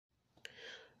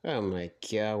Oh my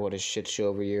god, what a shit show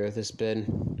of a year this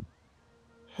been.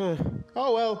 Huh.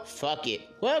 Oh well, fuck it.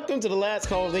 Welcome to the last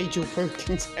call of Angel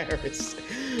Perkins Harris.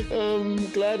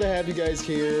 Glad to have you guys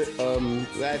here.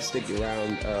 Glad to stick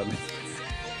around.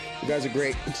 You guys are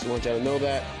great. Just want y'all to know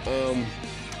that.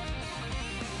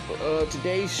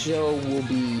 Today's show will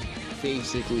be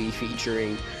basically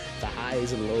featuring the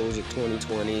highs and lows of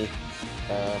 2020.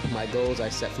 My goals I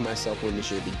set for myself when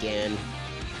this year began,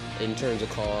 in terms of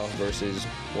call versus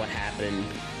what happened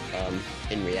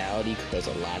in reality, because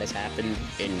a lot has happened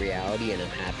in reality and I'm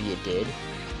happy it did.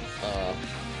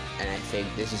 And I think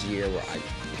this is a year where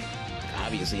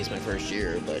obviously it's my first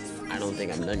year, but I don't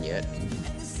think I'm done yet.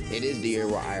 It is the year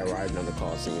where I arrived on the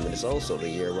call scene, but it's also the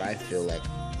year where I feel like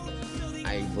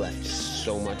I left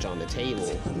so much on the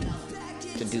table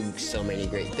to do so many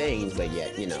great things, but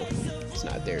yet, it's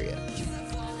not there yet.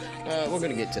 We're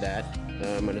gonna get to that.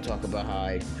 I'm going to talk about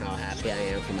how happy I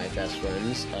am for my best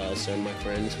friends. Some of my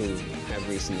friends who have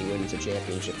recently won the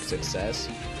championship success.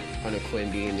 Hunter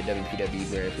Quinn being the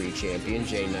WPW Grand Prix champion.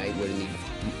 Jay Knight winning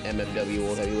the MFW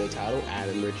World Heavyweight title.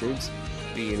 Adam Richards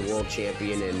being world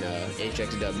champion in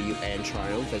HXW and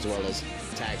Triumph, as well as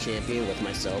tag champion with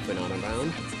myself and Honor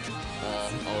Bound.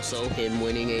 Also, him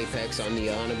winning Apex on the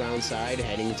Honor Bound side,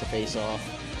 heading to face off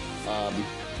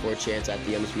for a chance at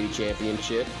the Undisputed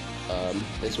Championship.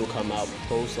 This will come out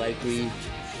most likely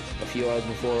a few hours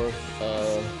before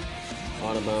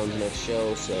Honor Bound's next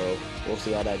show, so we'll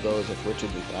see how that goes. If Richard,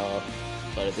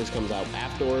 but if this comes out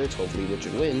afterwards, hopefully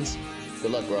Richard wins.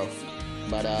 Good luck, bro.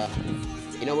 But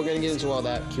we're gonna get into all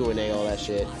that Q&A, all that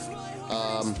shit.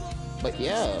 But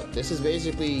yeah, this is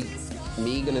basically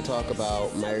me gonna talk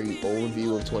about my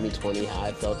overview of 2020, how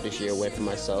I felt this year went for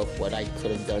myself, what I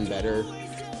could have done better,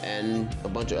 and a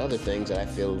bunch of other things that I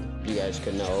feel you guys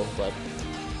could know. But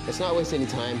let's not waste any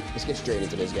time. Let's get straight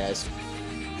into this, guys.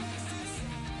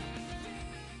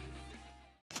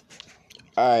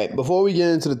 Alright, before we get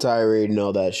into the tirade and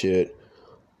all that shit,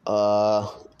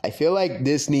 I feel like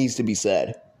this needs to be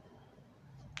said.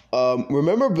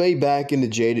 Remember way back in the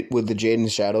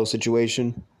Jaden Shadow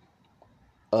situation?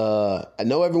 I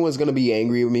know everyone's gonna be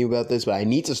angry with me about this, but I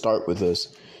need to start with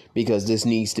this because this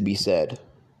needs to be said.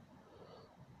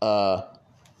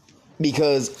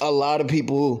 Because a lot of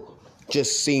people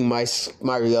just see my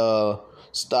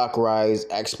stock rise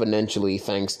exponentially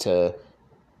thanks to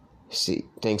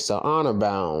Honor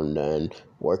Bound and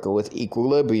working with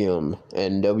Equilibrium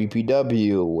and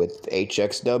WPW with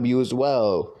HXW as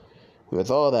well.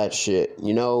 With all that shit,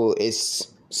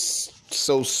 it's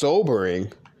so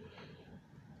sobering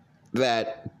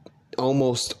that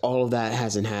almost all of that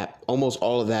hasn't happened. Almost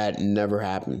all of that never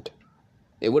happened.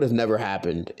 It would have never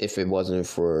happened if it wasn't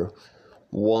for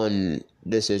one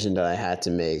decision that I had to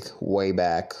make way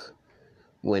back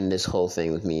when this whole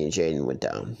thing with me and Jaden went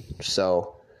down.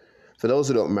 So, for those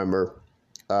who don't remember,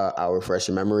 I'll refresh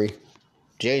your memory.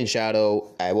 Jaden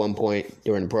Shadow, at one point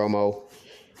during the promo,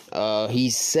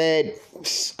 he said,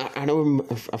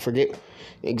 I forget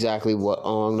exactly what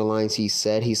along the lines he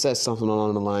said. He said something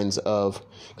along the lines of,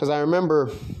 because I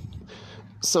remember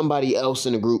somebody else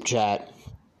in the group chat,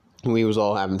 we was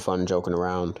all having fun joking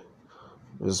around.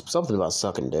 It was something about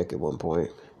sucking dick at one point.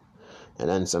 And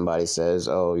then somebody says,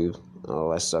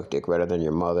 I suck dick better than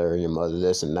your mother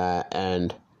this and that.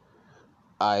 And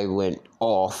I went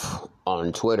off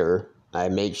on Twitter. I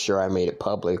made sure I made it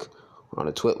public on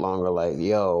a twit longer, like,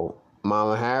 yo,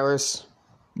 Mama Harris,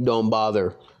 don't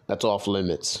bother. That's off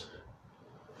limits.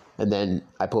 And then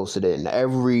I posted it in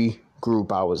every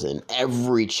group I was in,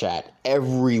 every chat,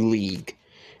 every league.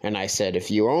 And I said,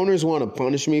 if your owners want to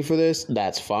punish me for this,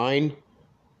 that's fine.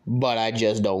 But I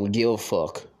just don't give a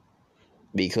fuck.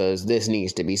 Because this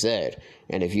needs to be said.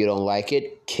 And if you don't like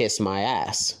it, kiss my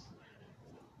ass.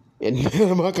 And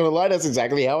I'm not going to lie, that's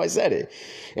exactly how I said it.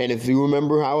 And if you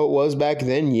remember how it was back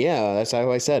then, yeah, that's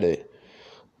how I said it.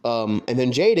 And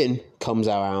then Jaden comes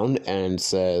around and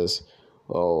says,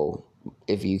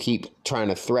 if you keep trying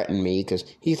to threaten me, because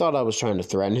he thought I was trying to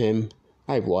threaten him.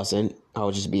 I wasn't. I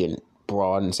was just being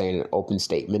broad and saying an open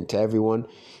statement to everyone.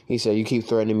 He said, you keep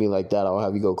threatening me like that, I'll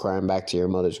have you go crying back to your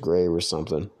mother's grave or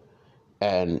something.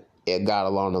 And it got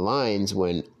along the lines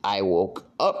when I woke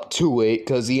up to it,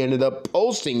 because he ended up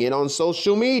posting it on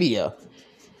social media.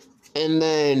 And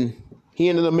then he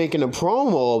ended up making a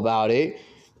promo about it.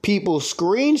 People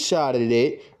screenshotted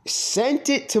it, sent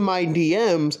it to my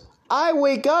DMs. I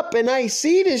wake up and I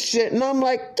see this shit and I'm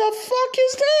like, the fuck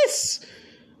is this?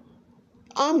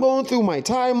 I'm going through my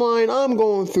timeline. I'm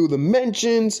going through the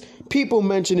mentions. People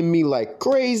mentioning me like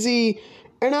crazy.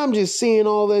 And I'm just seeing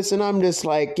all this and I'm just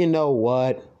like, you know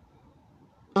what?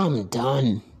 I'm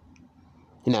done.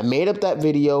 And I made up that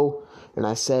video, and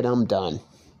I said, I'm done.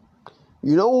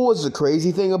 You know what was the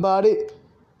crazy thing about it?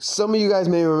 Some of you guys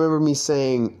may remember me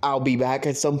saying, I'll be back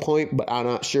at some point, but I'm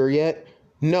not sure yet.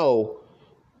 No.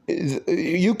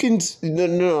 You can...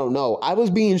 No. I was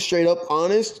being straight up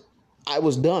honest. I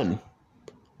was done.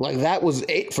 Like, that was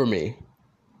it for me.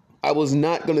 I was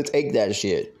not going to take that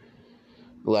shit.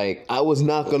 Like, I was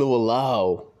not going to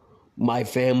allow my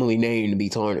family name to be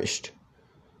tarnished.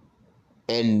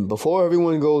 And before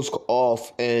everyone goes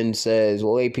off and says,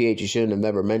 well, APH, you shouldn't have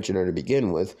never mentioned her to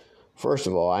begin with. First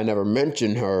of all, I never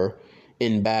mentioned her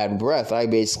in bad breath. I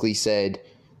basically said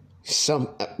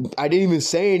I didn't even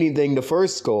say anything the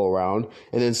first go around.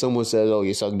 And then someone says, oh,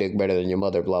 you suck dick better than your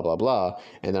mother, blah, blah, blah.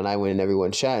 And then I went and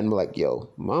everyone chat and be like, yo,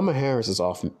 Mama Harris is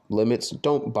off limits.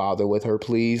 Don't bother with her,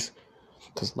 please.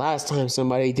 Because last time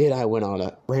somebody did, I went on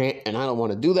a rant, and I don't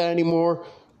want to do that anymore.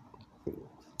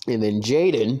 And then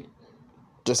Jaden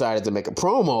decided to make a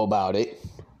promo about it,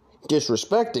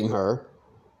 disrespecting her.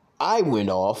 I went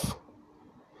off,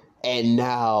 and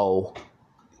now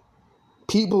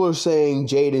people are saying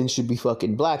Jaden should be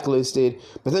fucking blacklisted.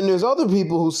 But then there's other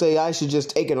people who say I should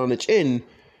just take it on the chin,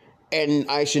 and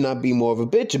I should not be more of a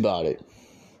bitch about it.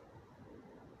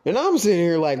 And I'm sitting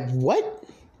here like, what?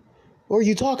 What are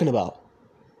you talking about?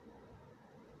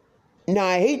 Now,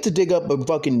 I hate to dig up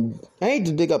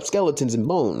skeletons and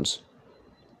bones,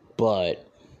 but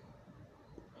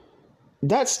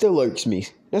that still irks me.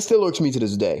 That still irks me to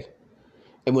this day.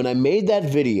 And when I made that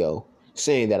video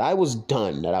saying that I was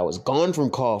done, that I was gone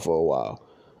from COD for a while,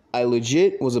 I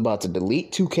legit was about to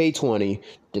delete 2K20,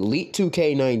 delete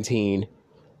 2K19,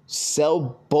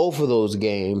 sell both of those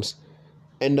games,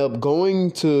 end up going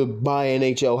to buy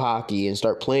NHL hockey and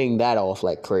start playing that off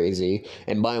like crazy,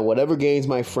 and buying whatever games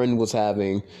my friend was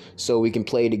having so we can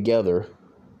play together.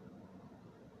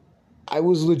 I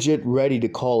was legit ready to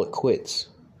call it quits.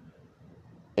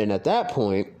 And at that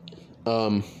point,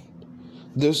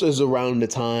 this is around the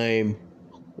time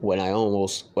when I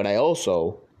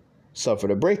also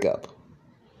suffered a breakup.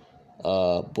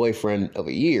 Boyfriend of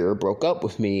a year broke up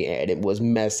with me, and it was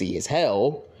messy as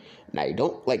hell. And I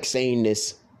don't like saying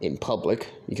this in public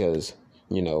because,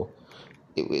 you know,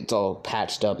 it's all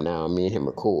patched up now. Me and him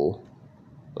are cool,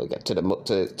 like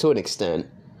to an extent.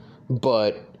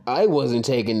 But I wasn't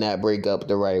taking that breakup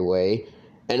the right way.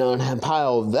 And on a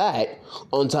pile of that,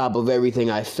 on top of everything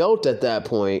I felt at that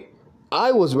point,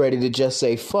 I was ready to just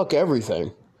say, fuck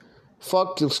everything.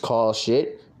 Fuck this call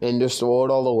shit, and just throw it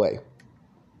all away.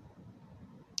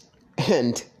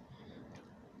 And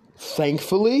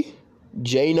thankfully,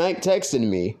 Jay Knight texted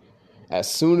me as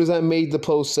soon as I made the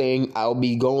post saying, I'll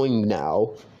be going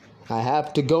now. I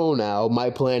have to go now. My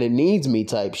planet needs me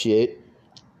type shit.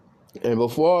 And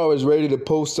before I was ready to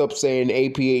post up saying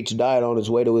APH died on his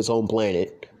way to his home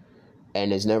planet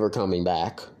and is never coming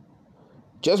back,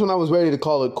 just when I was ready to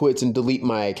call it quits and delete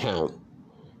my account,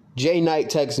 Jay Knight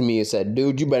texted me and said,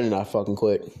 dude, you better not fucking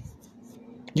quit.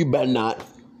 You better not.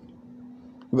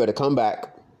 You better come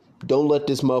back. Don't let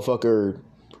this motherfucker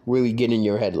really get in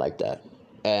your head like that.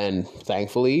 And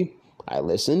thankfully, I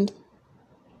listened,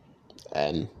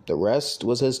 and the rest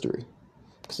was history.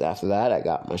 Because after that, I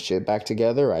got my shit back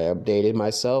together. I updated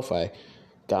myself. I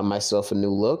got myself a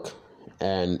new look.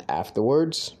 And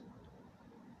afterwards,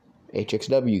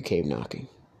 HXW came knocking.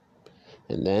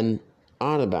 And then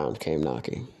Honorbound came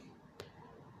knocking.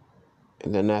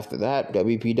 And then after that,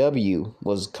 WPW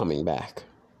was coming back.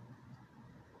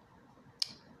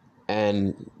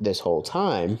 And this whole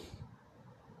time,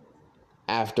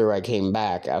 after I came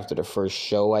back, after the first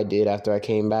show I did after I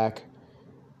came back,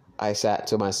 I sat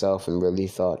to myself and really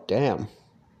thought, damn,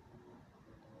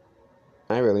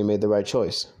 I really made the right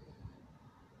choice.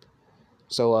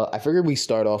 So I figured we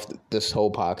start off this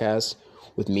whole podcast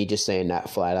with me just saying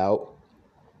that flat out.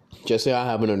 Just so I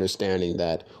have an understanding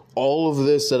that all of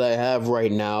this that I have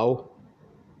right now,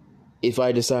 if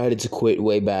I decided to quit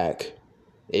way back,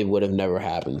 it would have never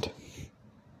happened.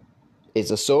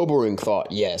 It's a sobering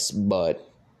thought, yes, but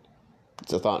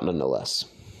it's a thought nonetheless.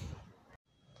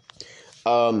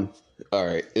 Alright,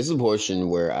 this is a portion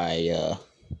where I,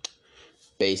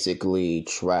 basically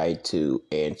try to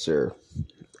answer,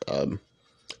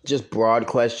 just broad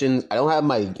questions. I don't have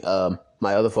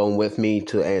my other phone with me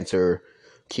to answer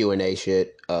Q&A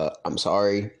shit. I'm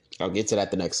sorry. I'll get to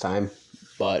that the next time.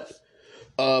 But,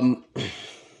 one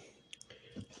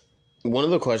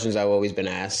of the questions I've always been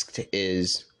asked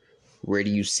is, where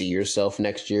do you see yourself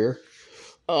next year?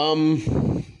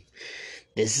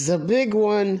 This is a big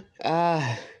one.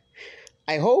 I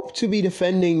hope to be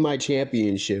defending my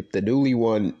championship, the newly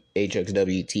won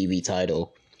HXW TV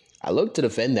title. I look to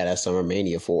defend that at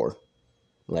SummerMania 4.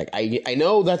 Like, I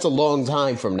know that's a long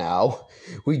time from now.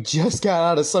 We just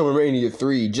got out of SummerMania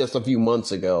 3 just a few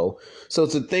months ago. So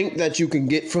to think that you can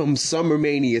get from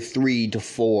SummerMania 3 to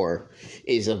 4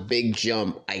 is a big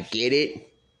jump. I get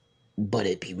it, but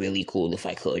it'd be really cool if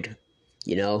I could.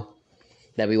 You know?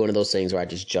 That'd be one of those things where I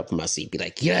just jump in my seat, be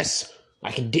like, yes,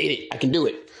 I can do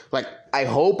it. Like, I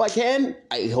hope I can.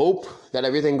 I hope that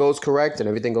everything goes correct and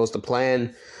everything goes to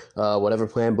plan. Whatever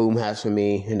plan Boom has for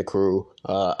me and the crew,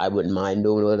 I wouldn't mind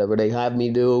doing whatever they have me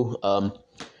do.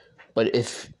 But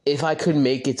if I could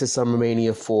make it to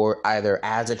SummerMania 4, either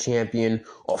as a champion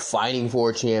or fighting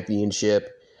for a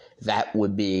championship, that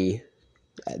would be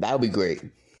great.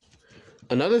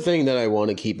 Another thing that I want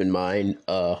to keep in mind,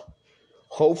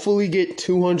 hopefully get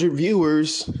 200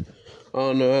 viewers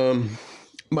on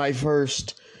my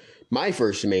first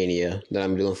Mania that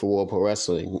I'm doing for World Pro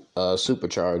Wrestling,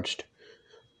 Supercharged.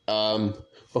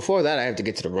 Before that, I have to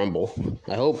get to the Rumble.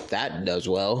 I hope that does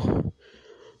well.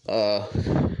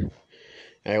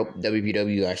 I hope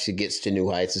WPW actually gets to new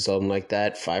heights or something like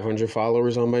that. 500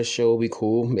 followers on my show would be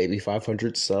cool. Maybe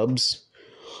 500 subs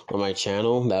on my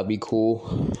channel. That'd be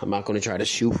cool. I'm not going to try to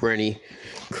shoot for any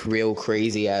real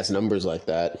crazy ass numbers like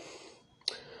that.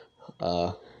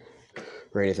 Or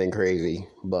anything crazy.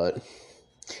 But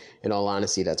in all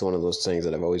honesty, that's one of those things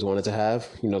that I've always wanted to have.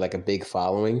 You know, like a big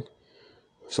following.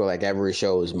 So, like, every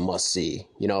show is must-see.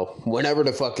 You know, whenever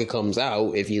the fuck it comes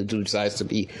out, if you do decide to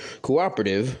be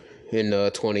cooperative in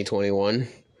 2021.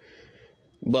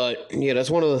 But, yeah, that's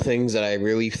one of the things that I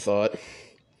really thought,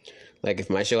 like, if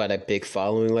my show had a big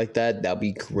following like that, that'd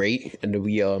be great. And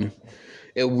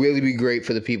it'll really be great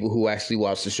for the people who actually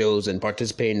watch the shows and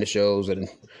participate in the shows and,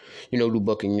 you know, do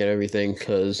booking and everything.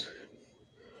 Because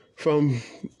from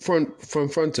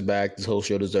front to back, this whole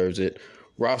show deserves it.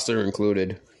 Roster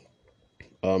included.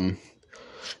 I've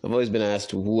always been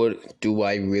asked, what do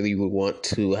I really want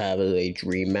to have as a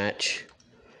dream match?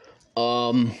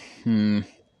 I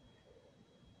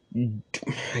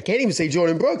can't even say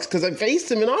Jordan Brooks because I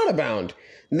faced him in Honor Bound.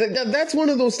 That's one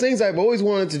of those things I've always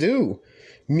wanted to do.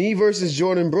 Me versus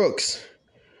Jordan Brooks.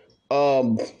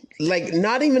 Like,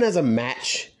 not even as a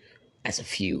match, as a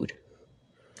feud.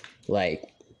 Like,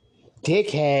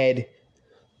 dickhead,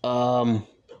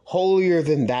 holier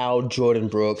than thou Jordan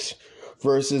Brooks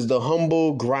versus the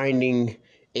humble, grinding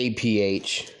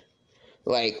APH.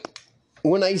 Like,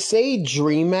 when I say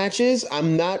dream matches,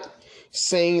 I'm not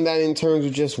saying that in terms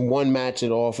of just one match it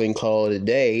off and call it a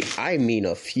day. I mean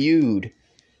a feud.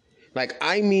 Like,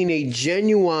 I mean a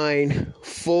genuine,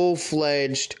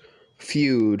 full-fledged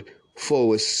feud full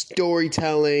with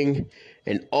storytelling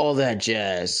and all that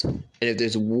jazz. And if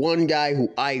there's one guy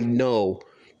who I know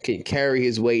can carry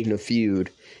his weight in a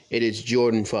feud, it is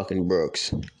Jordan fucking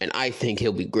Brooks. And I think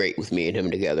he'll be great with me and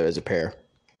him together as a pair.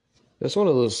 That's one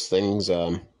of those things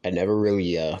I never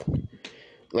really,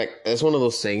 that's one of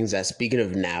those things that, speaking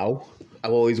of now,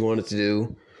 I've always wanted to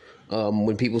do.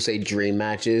 When people say dream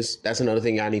matches, that's another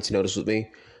thing y'all need to notice with me.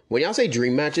 When y'all say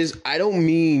dream matches, I don't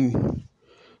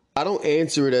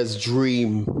answer it as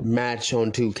dream match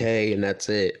on 2K and that's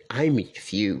it. I mean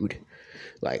feud.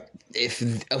 Like, if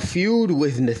a feud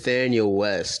with Nathaniel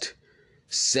West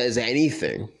says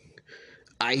anything,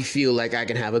 I feel like I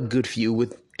can have a good feud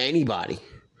with anybody.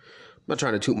 I'm not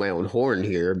trying to toot my own horn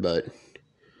here, but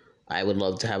I would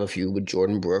love to have a feud with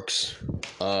Jordan Brooks.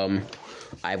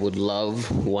 I would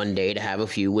love one day to have a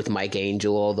feud with Mike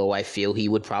Angel, although I feel he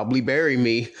would probably bury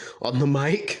me on the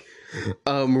mic.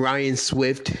 Ryan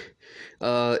Swift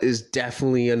is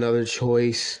definitely another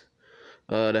choice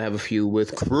to have a feud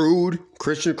with.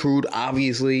 Christian Crude,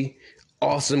 obviously.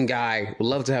 Awesome guy. Would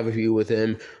love to have a feud with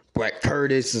him. Brett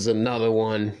Curtis is another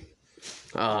one.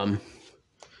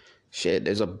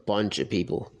 There's a bunch of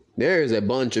people. There's a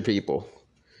bunch of people.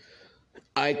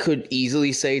 I could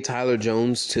easily say Tyler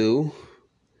Jones, too.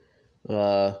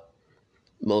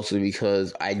 Mostly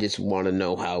because I just want to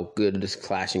know how good this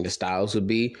clashing the styles would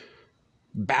be.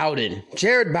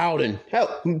 Jared Bowden.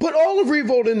 Hell, put all of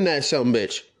Revolt in that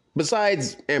bitch.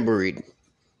 Besides Amber Reed.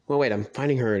 Well, wait, I'm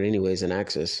finding her anyways in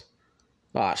Access.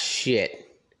 Ah, shit.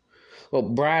 Well,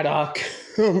 Braddock,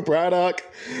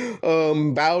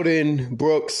 Bowden,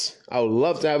 Brooks. I would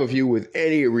love to have a feud with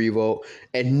any Revolt.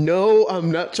 And no, I'm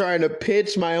not trying to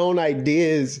pitch my own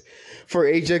ideas for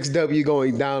HXW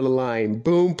going down the line.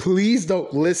 Boom, please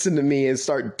don't listen to me and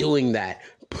start doing that.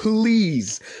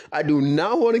 Please. I do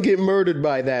not want to get murdered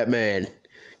by that man.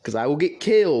 Because I will get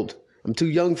killed. I'm too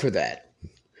young for that.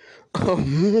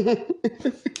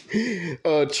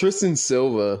 Tristan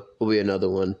Silva will be another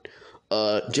one.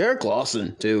 Jarek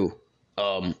Lawson too.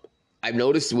 I've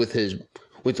noticed with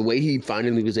with the way he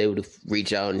finally was able to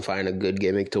reach out and find a good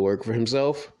gimmick to work for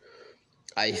himself,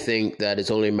 I think that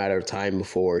it's only a matter of time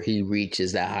before he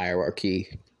reaches that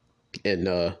hierarchy in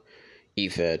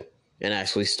EFED and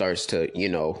actually starts to,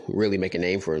 really make a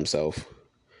name for himself.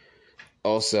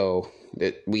 Also,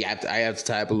 I have to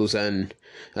tie up a loose end.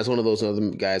 That's one of those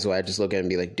other guys who I just look at and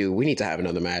be like, dude, we need to have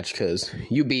another match because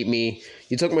you beat me.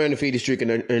 You took my undefeated streak in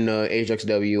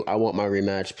HXW. I want my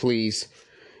rematch, please.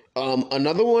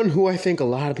 Another one who I think a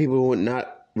lot of people would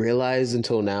not realize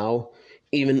until now,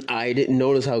 even I didn't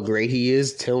notice how great he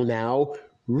is till now,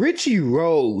 Richie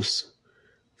Rose.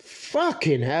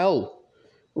 Fucking hell.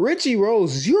 Richie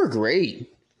Rose, you're great.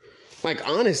 Like,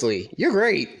 honestly, you're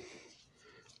great.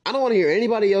 I don't want to hear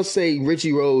anybody else say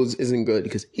Richie Rose isn't good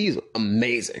because he's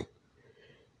amazing.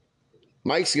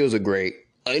 Mike skills are great.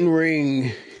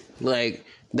 In-ring, like,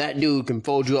 that dude can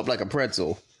fold you up like a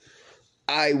pretzel.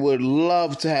 I would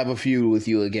love to have a feud with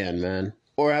you again, man.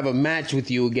 Or have a match with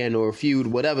you again, or a feud,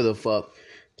 whatever the fuck.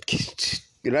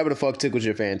 Whatever the fuck tickles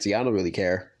your fancy. I don't really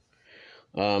care.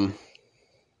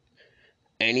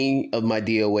 Any of my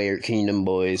DOA or Kingdom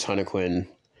boys, Hunter Quinn,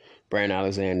 Brand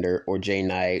Alexander, or Jay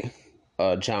Knight,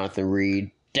 Jonathan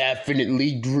Reed,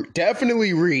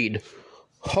 definitely Reed.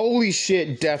 Holy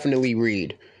shit, definitely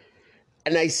Reed.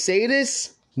 And I say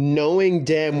this knowing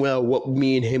damn well what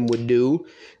me and him would do,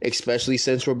 especially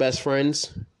since we're best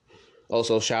friends.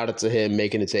 Also, shout out to him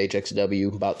making it to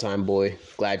HXW. About time, boy.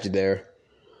 Glad you're there.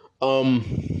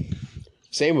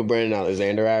 Same with Brandon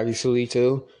Alexander, actually,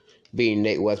 too. Being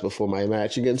Nate West before my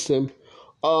match against him.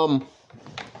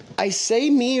 I say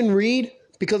me and Reed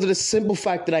because of the simple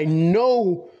fact that I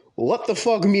know what the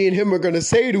fuck me and him are going to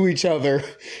say to each other.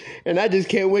 And I just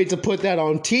can't wait to put that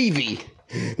on TV.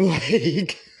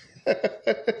 Like,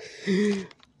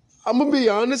 I'm going to be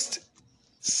honest.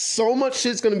 So much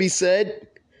shit's going to be said.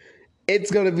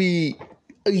 It's going to be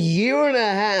a year and a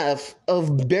half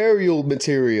of burial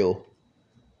material.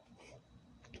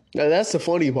 Now, that's the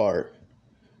funny part.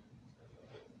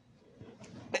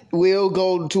 We'll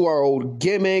go to our old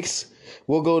gimmicks.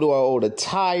 We'll go to our old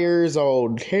attires, our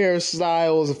old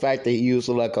hairstyles. The fact that he used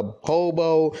to like a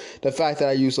hobo. The fact that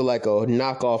I used to like a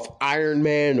knockoff Iron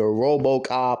Man or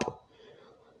RoboCop.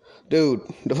 Dude,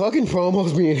 the fucking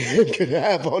promos me and him could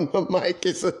have on the mic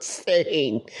is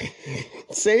insane.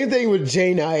 Same thing with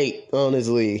Jay Knight,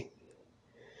 honestly.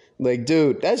 Like,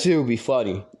 dude, that shit would be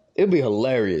funny. It'd be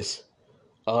hilarious.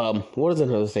 What is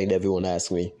another thing that everyone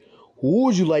asks me? Who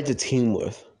would you like to team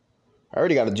with? I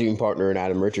already got a dream partner in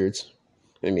Adam Richards.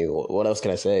 I mean, what else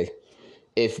can I say?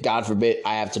 If, God forbid,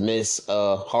 I have to miss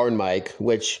a hard mic,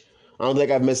 which I don't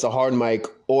think I've missed a hard mic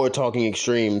or Talking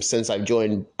Extreme since I've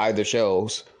joined either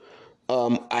shows.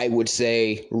 I would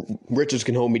say Richards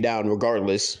can hold me down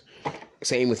regardless.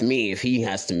 Same with me. If he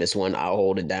has to miss one, I'll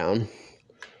hold it down.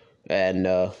 And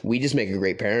we just make a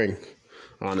great pairing,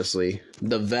 honestly.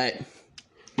 The vet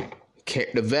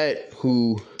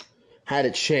who had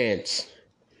a chance,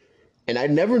 and I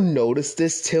never noticed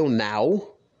this till now,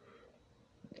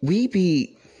 we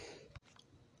beat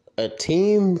a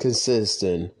team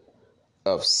consisting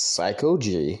of Psycho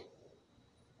G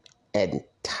and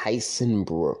Tyson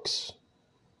Brooks.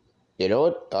 You know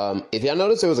what? If y'all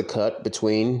notice there was a cut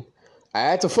between, I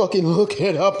had to fucking look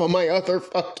it up on my other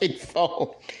fucking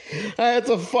phone. I had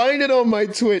to find it on my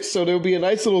Twitch, so there'll be a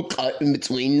nice little cut in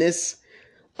between this.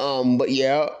 But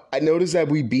yeah, I noticed that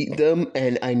we beat them,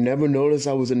 and I never noticed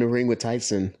I was in the ring with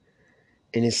Tyson.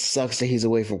 And it sucks that he's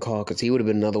away from Call, because he would have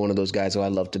been another one of those guys who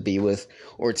I'd love to be with,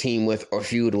 or team with, or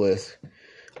feud with.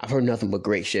 I've heard nothing but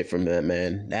great shit from that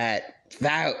man.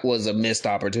 That was a missed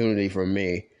opportunity for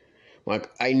me.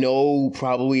 Like, I know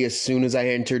probably as soon as I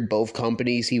entered both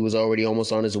companies, he was already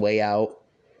almost on his way out.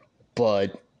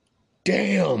 But,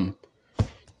 damn.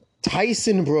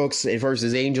 Tyson Brooks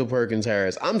versus Angel Perkins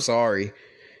Harris. I'm sorry.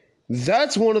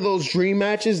 That's one of those dream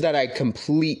matches that I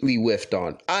completely whiffed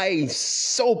on. I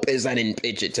so pissed I didn't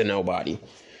pitch it to nobody.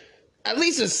 At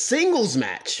least a singles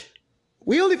match.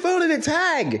 We only found it in a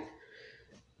tag.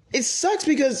 It sucks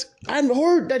because I've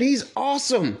heard that he's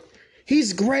awesome.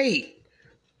 He's great.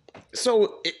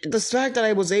 So, the fact that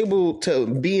I was able to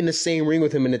be in the same ring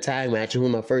with him in the tag match and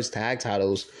win my first tag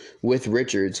titles with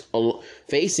Richards,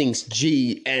 facing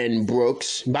G and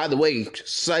Brooks. By the way,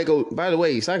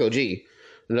 Psycho G,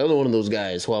 another one of those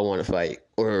guys who I want to fight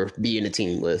or be in a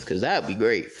team with, because that would be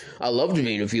great. I love to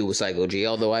be in a feud with Psycho G,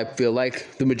 although I feel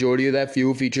like the majority of that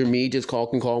feud featured me just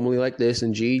talking calmly like this,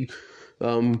 and G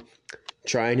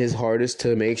trying his hardest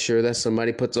to make sure that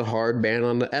somebody puts a hard ban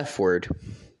on the F word.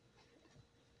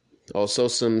 Also,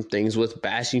 some things with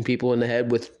bashing people in the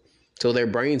head till their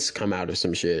brains come out of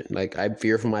some shit. Like, I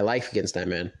fear for my life against that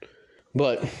man.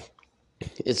 But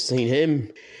it's between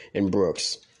him and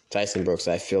Brooks. Tyson Brooks,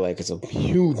 I feel like it's a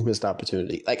huge missed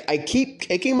opportunity. Like, I keep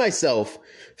kicking myself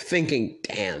thinking,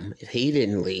 damn, if he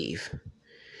didn't leave.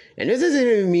 And this isn't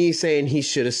even me saying he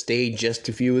should have stayed just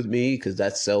to feud with me, because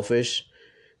that's selfish.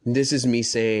 This is me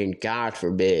saying, God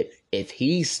forbid, if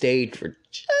he stayed for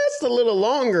just a little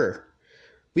longer,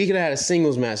 we could have had a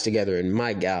singles match together, and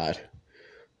my God,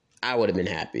 I would have been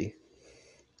happy.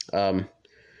 I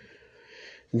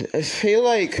feel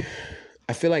like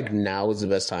now is the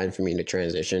best time for me to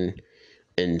transition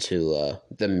into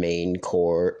the main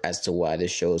core as to why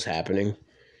this show is happening.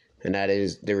 And that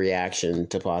is the reaction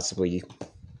to possibly,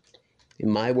 in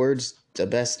my words, the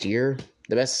best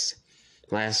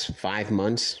last 5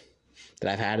 months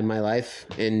that I've had in my life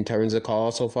in terms of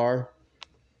calls so far.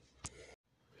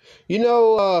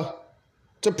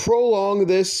 To prolong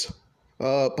this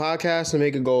podcast and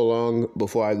make it go along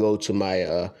before I go to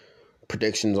my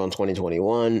predictions on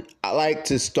 2021, I like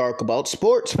to talk about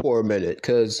sports for a minute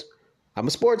because I'm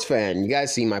a sports fan. You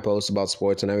guys see my posts about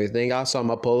sports and everything. I saw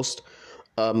my post.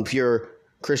 If you're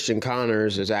Christian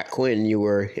Connors or Zach Quinn, you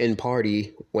were in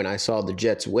party when I saw the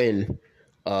Jets win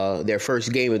their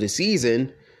first game of the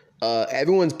season.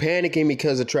 Everyone's panicking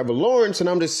because of Trevor Lawrence, and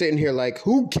I'm just sitting here like,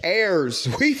 who cares?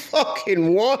 We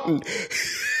fucking won.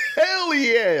 Hell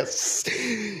yes.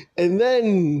 And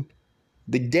then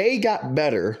the day got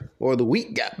better, or the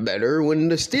week got better, when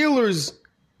the Steelers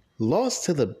lost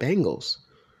to the Bengals.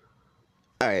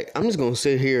 All right, I'm just going to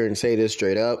sit here and say this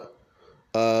straight up.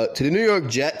 To the New York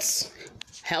Jets,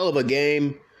 hell of a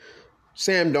game.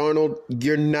 Sam Darnold,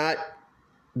 you're not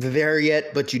there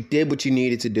yet, but you did what you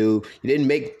needed to do. You didn't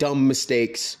make dumb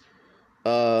mistakes.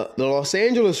 The Los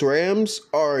Angeles Rams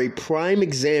are a prime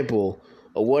example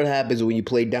of what happens when you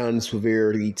play down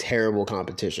severely terrible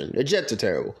competition. The Jets are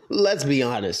terrible. Let's be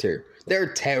honest here.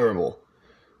 They're terrible.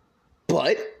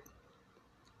 But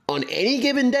on any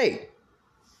given day,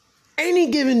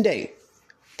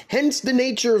 hence the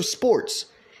nature of sports,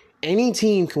 any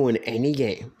team can win any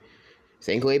game.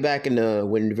 Think way back in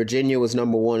when Virginia was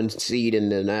number 1 seed in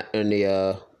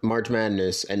the March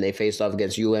Madness, and they faced off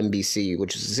against UMBC,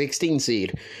 which is a 16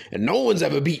 seed, and no one's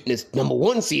ever beaten this number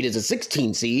 1 seed as a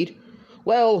 16 seed.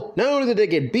 Well, not only did they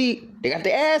get beat, they got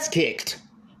their ass kicked.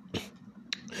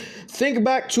 Think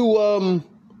back to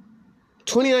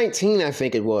 2019, I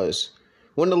think it was,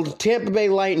 when the Tampa Bay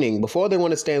Lightning, before they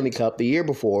won a Stanley Cup, the year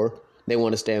before they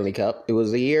won a Stanley Cup, it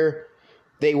was the year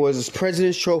they was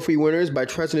President's Trophy winners. By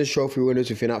President's Trophy winners,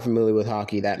 if you're not familiar with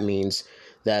hockey, that means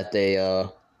that they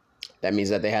had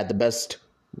the best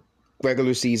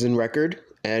regular season record,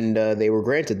 and they were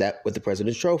granted that with the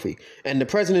President's Trophy. And the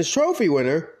President's Trophy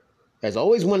winner has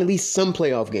always won at least some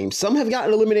playoff games. Some have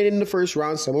gotten eliminated in the first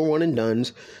round. Some were one and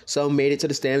dones. Some made it to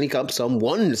the Stanley Cup. Some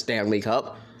won the Stanley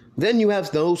Cup. Then you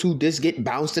have those who just get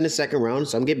bounced in the second round.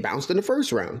 Some get bounced in the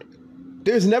first round.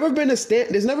 There's never been a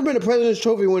President's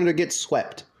Trophy winner that gets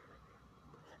swept.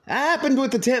 That happened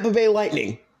with the Tampa Bay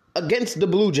Lightning against the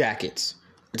Blue Jackets,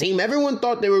 a team everyone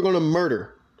thought they were going to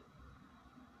murder.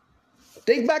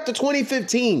 Think back to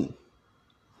 2015.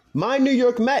 My New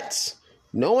York Mets.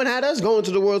 No one had us going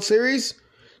to the World Series.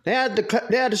 They had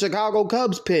the Chicago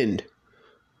Cubs pinned.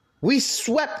 We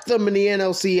swept them in the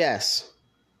NLCS.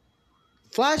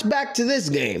 Flashback to this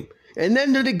game, and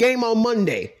then to the game on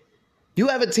Monday. You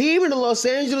have a team in the Los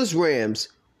Angeles Rams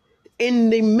in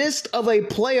the midst of a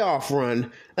playoff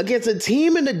run against a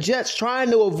team in the Jets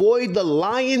trying to avoid the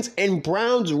Lions and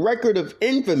Browns record of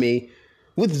infamy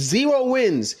with 0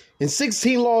 wins and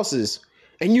 16 losses,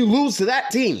 and you lose to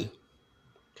that team.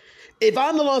 If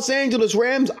I'm the Los Angeles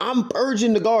Rams, I'm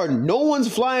purging the garden. No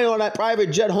one's flying on that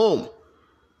private jet home.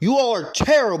 You all are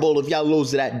terrible if y'all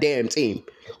lose to that damn team.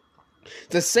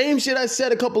 The same shit I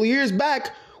said a couple of years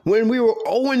back when we were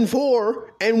 0-4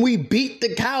 and we beat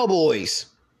the Cowboys.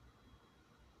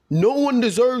 No one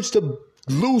deserves to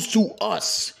lose to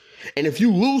us. And if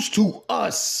you lose to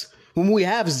us when we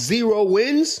have 0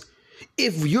 wins,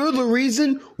 if you're the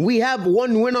reason we have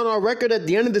 1 win on our record at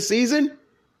the end of the season,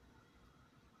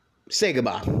 say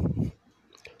goodbye.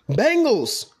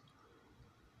 Bengals.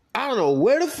 I don't know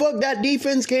where the fuck that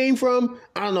defense came from.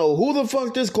 I don't know who the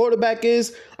fuck this quarterback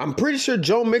is. I'm pretty sure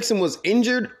Joe Mixon was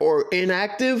injured or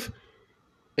inactive.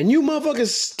 And you motherfuckers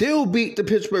still beat the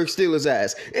Pittsburgh Steelers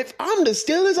ass. If I'm the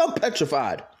Steelers, I'm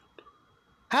petrified.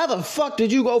 How the fuck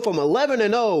did you go from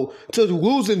 11-0 to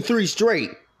losing 3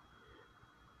 straight?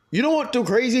 You know what the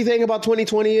crazy thing about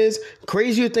 2020 is?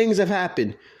 Crazier things have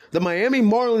happened. The Miami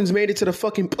Marlins made it to the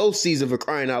fucking postseason, for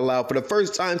crying out loud, for the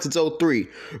first time since '03.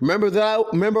 Remember that?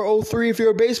 Remember '03 if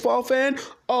you're a baseball fan?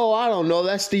 Oh, I don't know.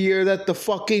 That's the year that the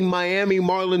fucking Miami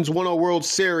Marlins won a World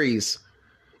Series.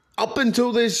 Up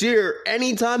until this year,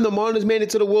 anytime the Marlins made it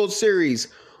to the World Series,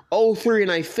 '03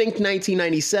 and I think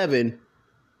 1997.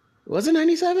 Was it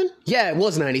 97? Yeah, it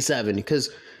was 97 because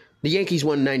the Yankees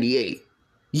won 98.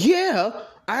 Yeah,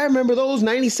 I remember those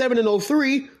 97 and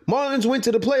 '03. Marlins went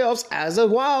to the playoffs as a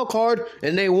wild card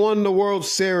and they won the World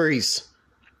Series.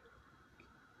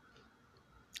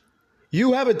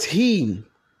 You have a team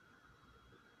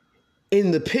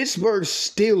in the Pittsburgh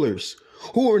Steelers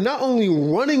who are not only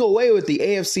running away with the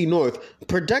AFC North,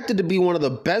 projected to be one of the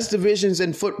best divisions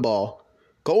in football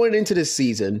going into this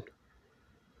season.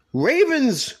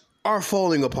 Ravens are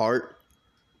falling apart.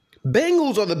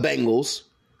 Bengals are the Bengals.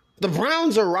 The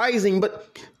Browns are rising,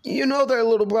 but you know their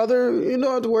little brother. You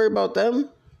don't have to worry about them.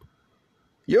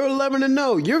 You're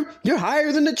 11-0. You're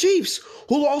higher than the Chiefs,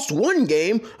 who lost one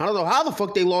game. I don't know how the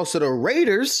fuck they lost to the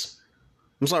Raiders.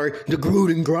 I'm sorry, the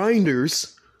Gruden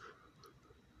Grinders.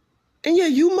 And yeah,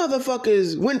 you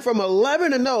motherfuckers went from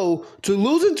 11-0 to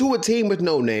losing to a team with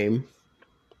no name.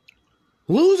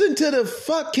 Losing to the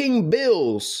fucking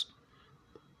Bills.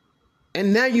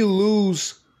 And now you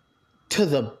lose to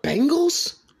the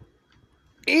Bengals?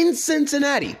 In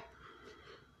Cincinnati.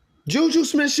 Juju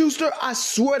Smith-Schuster, I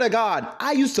swear to God,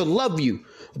 I used to love you.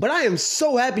 But I am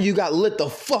so happy you got lit the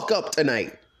fuck up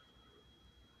tonight.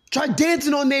 Try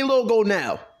dancing on their logo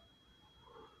now.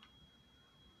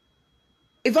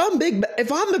 If I'm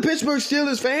the Pittsburgh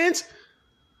Steelers fans,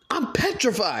 I'm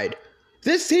petrified.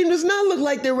 This team does not look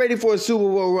like they're ready for a Super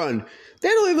Bowl run. They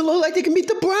don't even look like they can beat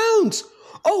the Browns.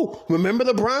 Oh, remember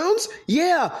the Browns?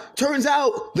 Yeah, turns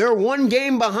out they're one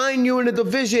game behind you in the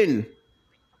division.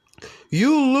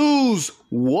 You lose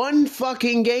one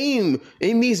fucking game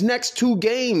in these next two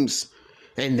games,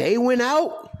 and they win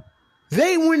out.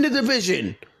 They win the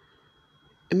division.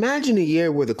 Imagine a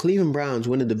year where the Cleveland Browns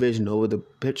win the division over the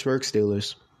Pittsburgh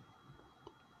Steelers.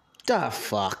 The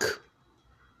fuck?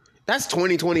 That's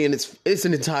 2020 in its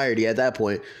entirety at that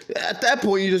point. At that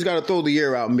point, you just got to throw the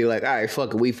year out and be like, all right,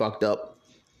 fuck it, we fucked up.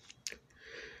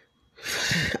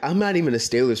 I'm not even a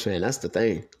Steelers fan. That's the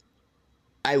thing.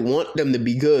 I want them to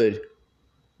be good,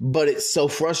 but it's so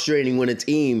frustrating when a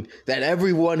team that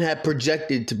everyone had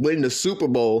projected to win the Super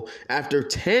Bowl after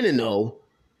 10-0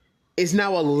 is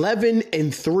now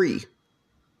 11-3.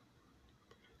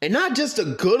 And not just a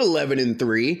good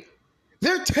 11-3.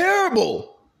 They're terrible.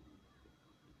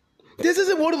 This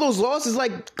isn't one of those losses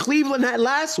like Cleveland had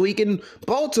last week in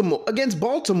Baltimore against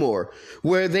Baltimore,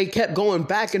 where they kept going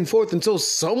back and forth until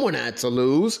someone had to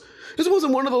lose. This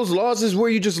wasn't one of those losses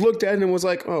where you just looked at it and was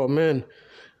like, oh man,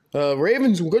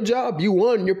 Ravens, good job. You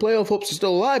won. Your playoff hopes are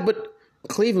still alive, but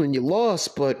Cleveland, you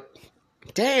lost, but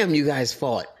damn, you guys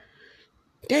fought.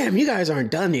 Damn, you guys aren't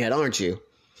done yet, aren't you?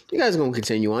 You guys are going to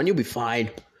continue on. You'll be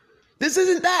fine. This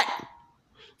isn't that.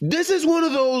 This is one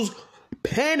of those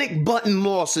panic button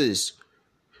losses.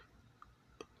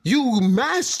 You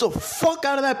mash the fuck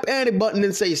out of that panic button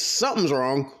and say something's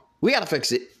wrong. We gotta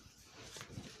fix it.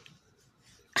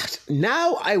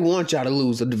 Now I want y'all to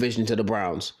lose the division to the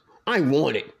Browns. I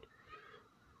want it.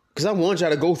 Because I want y'all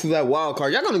to go through that wild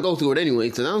card. Y'all gonna go through it anyway,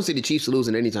 because I don't see the Chiefs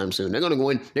losing anytime soon. They're gonna go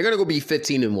in. They're gonna go be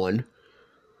 15-1.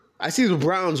 I see the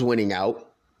Browns winning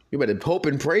out. You better hope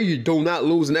and pray you do not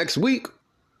lose next week.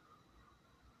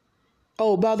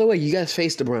 Oh, by the way, you guys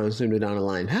face the Browns sooner down the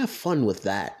line. Have fun with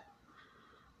that.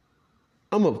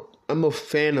 I'm a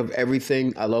fan of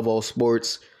everything. I love all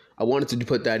sports. I wanted to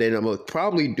put that in. I'm going to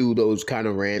probably do those kind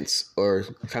of rants or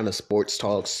kind of sports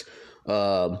talks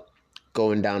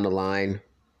going down the line.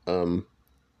 If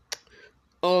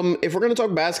we're going to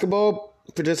talk basketball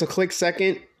for just a quick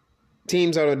second,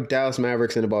 teams are the Dallas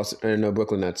Mavericks and the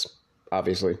Brooklyn Nets,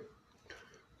 obviously.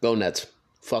 Go Nets.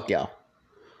 Fuck y'all.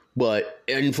 But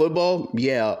in football,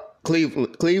 yeah,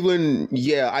 Cleveland,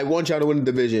 yeah, I want y'all to win the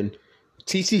division.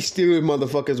 TC Steelers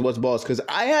motherfuckers was boss, because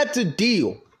I had to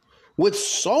deal with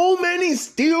so many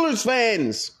Steelers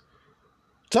fans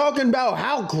talking about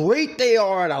how great they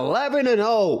are at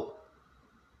 11-0.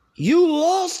 You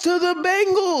lost to the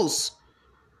Bengals.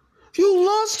 You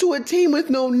lost to a team with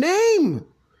no name.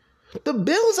 The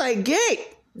Bills, I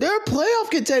get. They're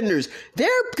playoff contenders. They're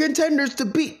contenders to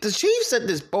beat the Chiefs at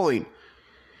this point.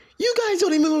 You guys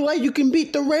don't even look like you can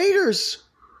beat the Raiders.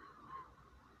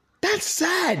 That's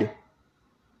sad.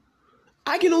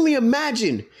 I can only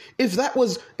imagine if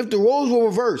the roles were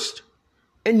reversed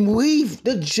and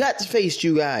the Jets faced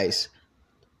you guys.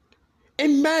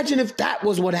 Imagine if that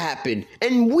was what happened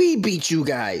and we beat you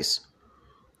guys.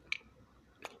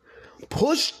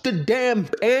 Push the damn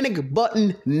panic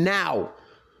button now.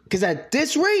 Because at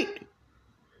this rate,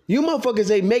 you motherfuckers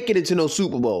ain't making it to no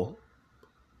Super Bowl.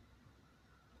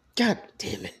 God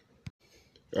damn it.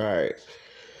 Alright.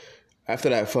 After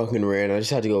that fucking rant, I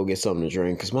just had to go get something to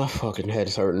drink because my fucking head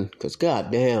is hurting. Because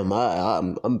goddamn,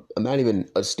 I'm not even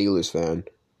a Steelers fan.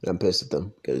 I'm pissed at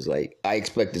them because like I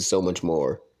expected so much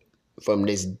more from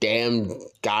this damn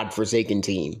godforsaken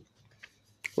team.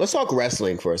 Let's talk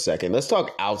wrestling for a second. Let's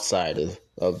talk outside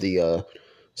of the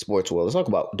sports world. Let's talk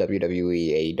about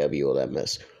WWE, AEW, all that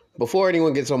mess. Before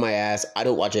anyone gets on my ass, I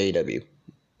don't watch AEW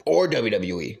or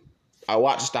WWE. I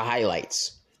watch the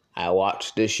highlights. I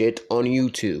watch this shit on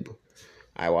YouTube.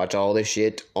 I watch all this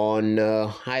shit on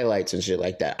highlights and shit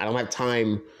like that. I don't have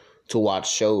time to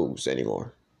watch shows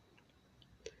anymore.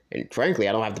 And frankly,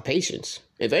 I don't have the patience.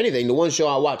 If anything, the one show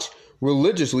I watch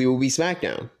religiously will be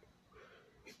SmackDown.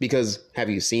 Because have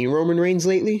you seen Roman Reigns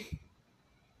lately?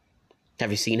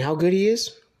 Have you seen how good he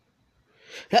is?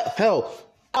 Hell,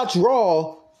 watch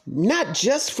Raw, not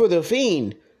just for the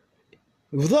Fiend,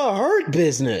 the Hurt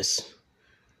Business.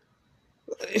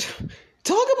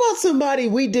 Talk about somebody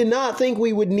we did not think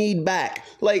we would need back.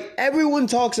 Like, everyone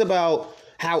talks about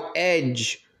how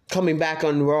Edge coming back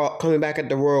at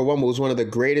the Royal Rumble was one of the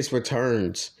greatest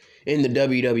returns in the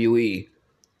WWE.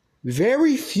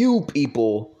 Very few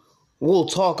people will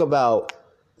talk about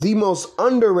the most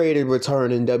underrated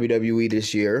return in WWE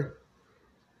this year.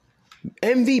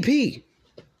 MVP.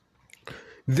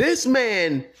 This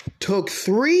man took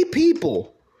 3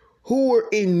 people who were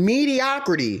in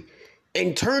mediocrity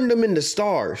and turned them into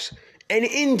stars. And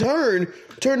in turn,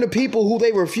 turned the people who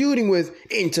they were feuding with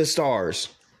into stars.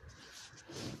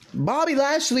 Bobby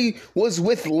Lashley was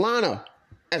with Lana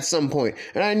at some point.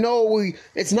 And I know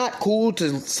it's not cool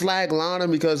to slag Lana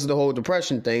because of the whole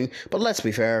depression thing. But let's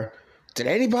be fair. Did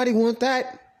anybody want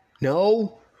that?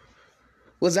 No.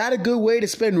 Was that a good way to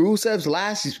spend Rusev's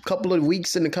last couple of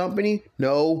weeks in the company?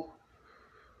 No.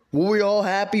 Were we all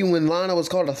happy when Lana was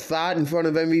called a thought in front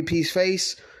of MVP's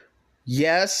face?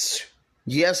 Yes.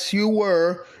 Yes, you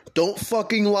were. Don't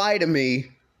fucking lie to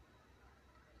me.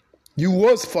 You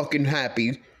was fucking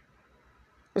happy.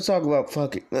 Let's talk about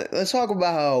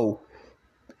how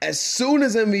as soon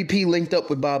as MVP linked up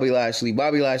with Bobby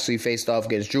Lashley faced off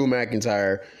against Drew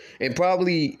McIntyre in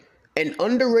probably an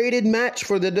underrated match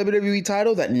for the WWE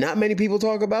title that not many people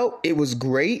talk about. It was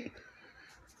great.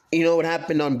 You know what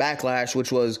happened on Backlash, which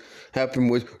happened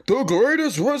with the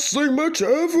greatest wrestling match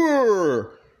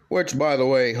ever. Which, by the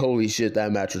way, holy shit,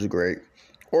 that match was great.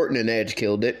 Orton and Edge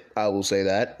killed it. I will say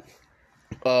that.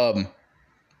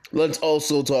 Let's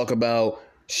also talk about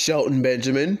Shelton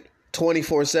Benjamin,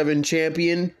 24/7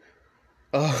 champion.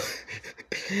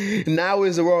 Now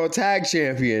is the Raw Tag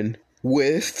Champion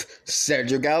with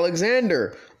Cedric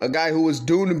Alexander, a guy who was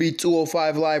doomed to be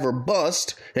 205 Live or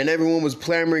bust, and everyone was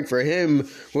clamoring for him,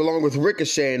 along with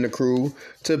Ricochet and the crew,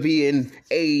 to be in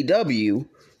AEW,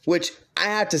 which I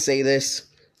had to say this,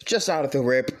 just out of the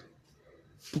rip.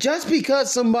 Just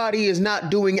because somebody is not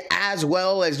doing as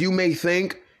well as you may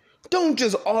think, don't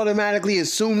just automatically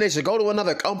assume they should go to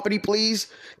another company, please.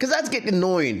 Because that's getting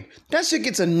annoying. That shit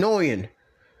gets annoying.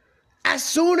 As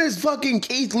soon as fucking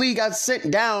Keith Lee got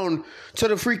sent down to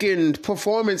the freaking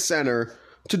performance center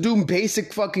to do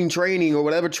basic fucking training or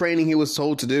whatever training he was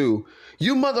told to do,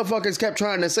 you motherfuckers kept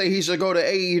trying to say he should go to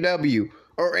AEW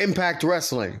or Impact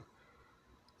Wrestling.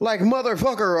 Like,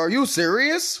 motherfucker, are you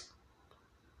serious?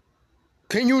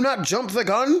 Can you not jump the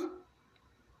gun?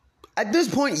 At this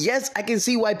point, yes, I can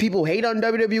see why people hate on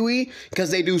WWE, because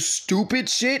they do stupid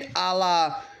shit a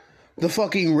la the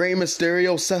fucking Rey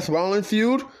Mysterio Seth Rollins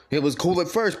feud. It was cool at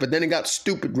first, but then it got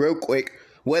stupid real quick.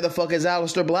 Where the fuck is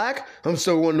Aleister Black? I'm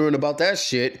still wondering about that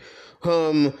shit.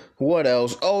 What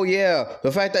else? Oh yeah,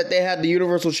 the fact that they had the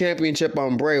Universal Championship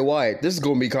on Bray Wyatt. This is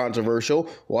gonna be controversial.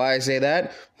 Why I say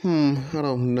that? I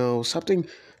don't know.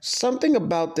 Something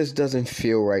about this doesn't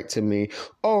feel right to me.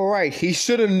 Alright, he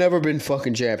should have never been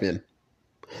fucking champion.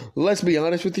 Let's be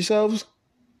honest with yourselves.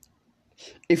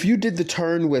 If you did the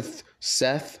turn with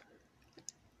Seth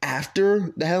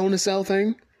after the Hell in a Cell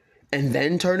thing, and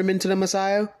then turn him into the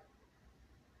Messiah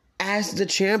as the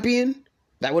champion,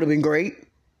 that would have been great.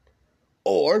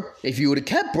 Or, if you would have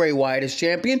kept Bray Wyatt as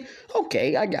champion,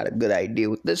 okay, I got a good idea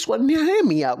with this one. Now, hear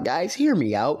me out, guys. Hear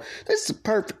me out. This is a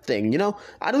perfect thing, you know?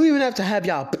 I don't even have to have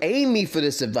y'all pay me for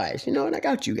this advice, you know? And I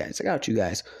got you guys.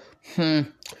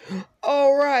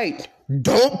 All right.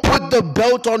 Don't put the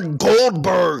belt on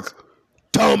Goldberg,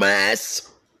 dumbass.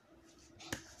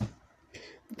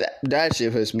 That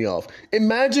shit pissed me off.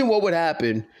 Imagine what would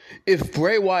happen if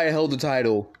Bray Wyatt held the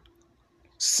title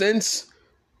since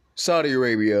Saudi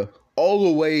Arabia all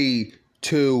the way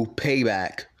to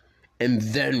Payback, and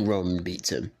then Roman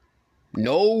beats him.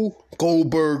 No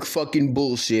Goldberg fucking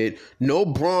bullshit. No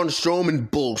Braun Strowman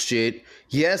bullshit.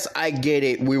 Yes, I get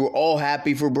it. We were all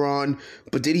happy for Braun,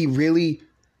 but did he really...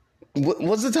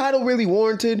 Was the title really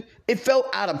warranted? It felt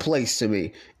out of place to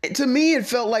me. To me, it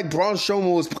felt like Braun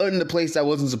Strowman was put in a place that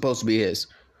wasn't supposed to be his.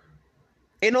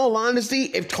 In all honesty,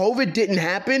 if COVID didn't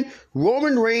happen,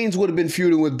 Roman Reigns would have been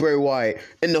feuding with Bray Wyatt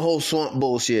and the whole swamp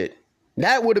bullshit.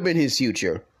 That would have been his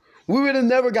future. We would have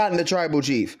never gotten the Tribal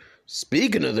Chief.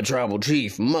 Speaking of the Tribal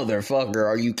Chief, motherfucker,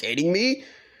 are you kidding me?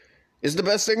 It's the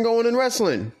best thing going in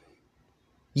wrestling.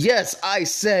 Yes, I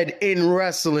said in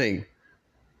wrestling.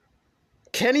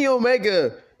 Kenny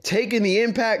Omega taking the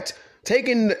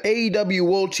AEW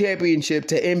World Championship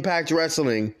to Impact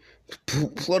Wrestling,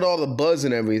 put all the buzz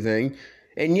and everything.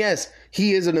 And yes,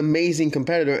 he is an amazing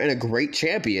competitor and a great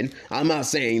champion. I'm not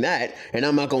saying that, and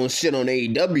I'm not going to shit on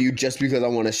AEW just because I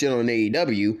want to shit on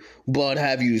AEW. But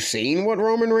have you seen what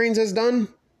Roman Reigns has done?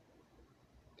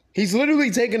 He's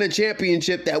literally taken a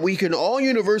championship that we can all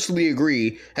universally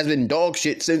agree has been dog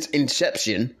shit since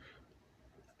inception.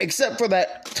 Except for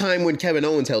that time when Kevin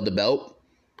Owens held the belt.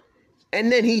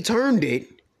 And then he turned it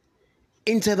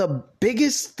into the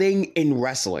biggest thing in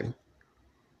wrestling.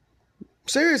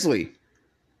 Seriously.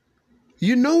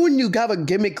 You know when you have a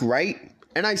gimmick right?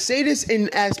 And I say this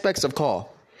in aspects of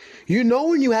call. You know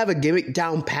when you have a gimmick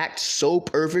down packed so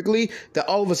perfectly that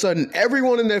all of a sudden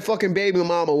everyone in their fucking baby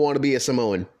mama want to be a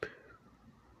Samoan.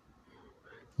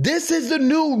 This is the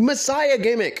new Messiah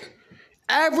gimmick.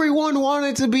 Everyone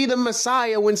wanted to be the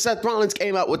Messiah when Seth Rollins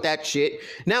came out with that shit.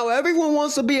 Now everyone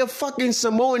wants to be a fucking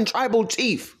Samoan tribal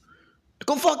chief.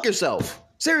 Go fuck yourself.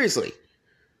 Seriously.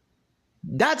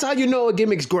 That's how you know a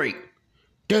gimmick's great.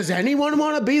 Does anyone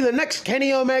want to be the next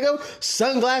Kenny Omega?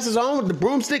 Sunglasses on with the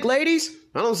broomstick ladies?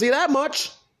 I don't see that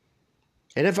much.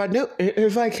 And if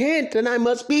I can't, then I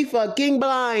must be fucking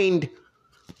blind.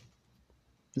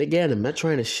 And again, I'm not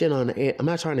trying to shit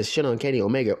on Kenny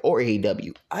Omega or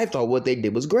AEW. I thought what they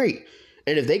did was great.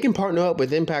 And if they can partner up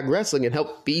with Impact Wrestling and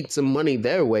help feed some money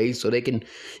their way so they can,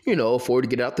 afford to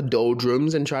get out the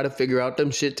doldrums and try to figure out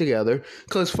them shit together.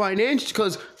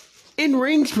 Because in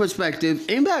Ring's perspective,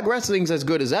 Impact Wrestling's as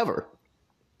good as ever.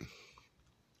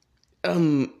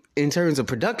 In terms of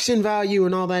production value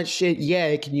and all that shit, yeah,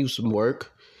 it can use some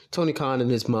work. Tony Khan and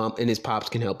his mom and his pops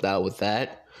can help out with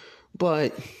that.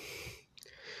 But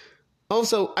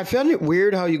also, I found it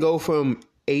weird how you go from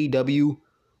AEW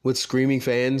with screaming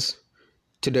fans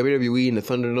to WWE in the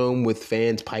Thunderdome with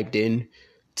fans piped in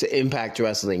to Impact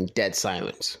Wrestling dead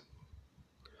silence.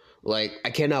 Like, I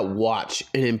cannot watch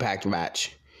an Impact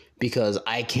match because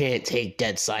I can't take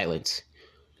dead silence.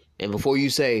 And before you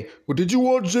say, well, did you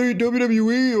watch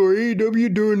WWE or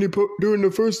AEW during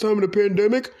the first time of the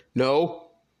pandemic? No,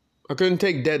 I couldn't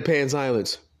take deadpan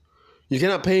silence. You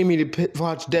cannot pay me to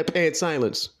watch deadpan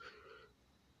silence.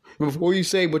 And before you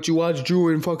say, but you watched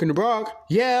Drew and fucking The Brock?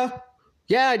 Yeah,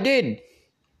 I did.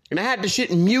 And I had the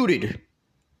shit muted.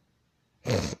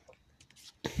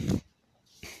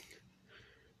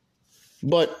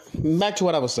 But back to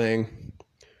what I was saying.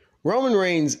 Roman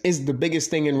Reigns is the biggest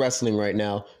thing in wrestling right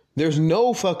now. There's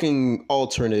no fucking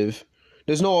alternative.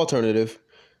 There's no alternative.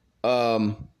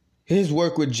 His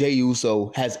work with Jey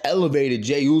Uso has elevated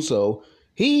Jey Uso.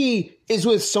 He is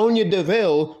with Sonya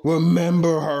Deville.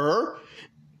 Remember her?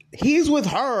 He's with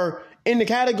her in the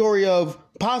category of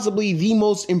possibly the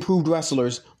most improved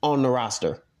wrestlers on the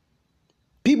roster.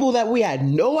 People that we had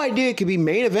no idea could be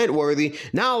main event worthy.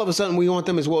 Now all of a sudden we want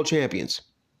them as world champions.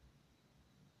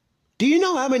 Do you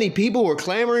know how many people were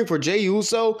clamoring for Jey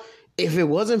Uso? If it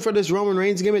wasn't for this Roman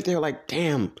Reigns gimmick, they're like,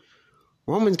 damn,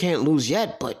 Roman can't lose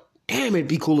yet, but damn, it'd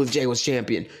be cool if Jey was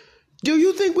champion. Do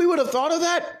you think we would have thought of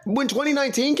that when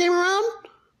 2019 came around?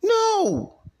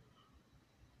 No.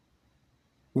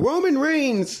 Roman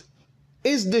Reigns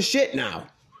is the shit now.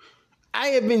 I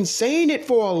have been saying it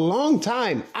for a long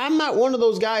time. I'm not one of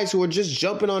those guys who are just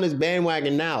jumping on his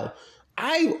bandwagon now.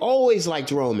 I've always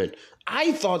liked Roman.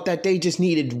 I thought that they just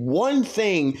needed one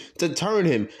thing to turn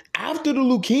him. After the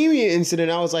leukemia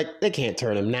incident, I was like, they can't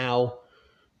turn him now.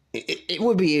 It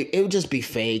would just be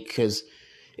fake because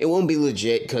it won't be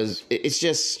legit because it's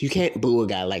just, you can't boo a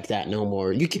guy like that no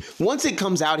more. Once it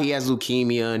comes out he has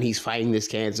leukemia and he's fighting this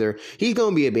cancer, he's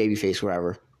going to be a babyface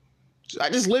forever. I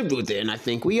just lived with it, and I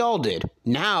think we all did.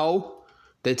 Now,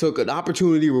 they took an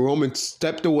opportunity where Roman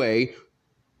stepped away.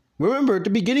 Remember, at the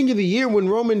beginning of the year when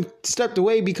Roman stepped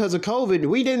away because of COVID,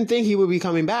 we didn't think he would be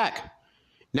coming back.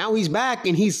 Now he's back,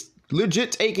 and he's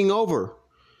legit taking over.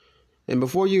 And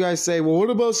before you guys say, well, what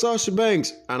about Sasha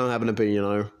Banks? I don't have an opinion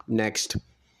on her. Next.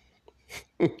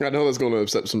 I know that's going to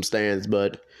upset some stands,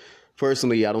 but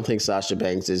personally, I don't think Sasha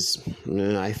Banks is.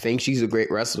 I think she's a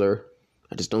great wrestler.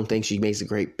 I just don't think she makes a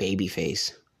great baby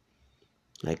face.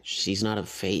 Like, she's not a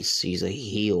face. She's a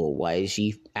heel. Why is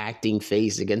she acting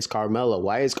face against Carmella?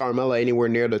 Why is Carmella anywhere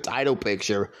near the title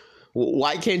picture?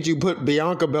 Why can't you put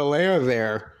Bianca Belair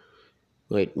there?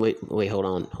 Wait, hold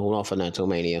on. Hold off on that till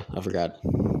Mania. I forgot.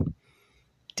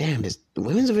 Damn, is the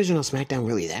women's division on SmackDown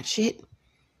really that shit?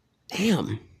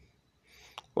 Damn.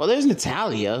 Well, there's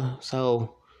Natalya,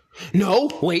 so... No,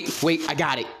 wait, I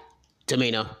got it.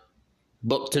 Tamina.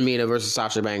 Book Tamina versus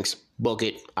Sasha Banks. Book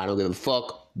it. I don't give a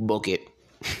fuck. Book it.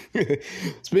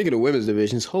 Speaking of women's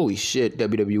divisions, holy shit,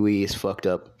 WWE is fucked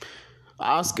up.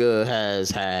 Asuka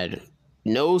has had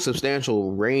no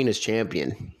substantial reign as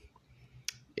champion.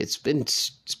 It's been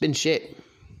shit.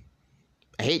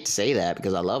 I hate to say that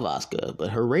because I love Asuka, but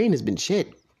her reign has been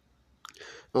shit.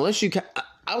 Unless you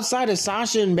outside of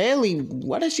Sasha and Bayley,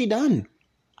 what has she done?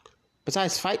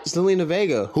 Besides fight Zelina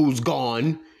Vega, who's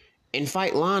gone, and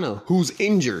fight Lana, who's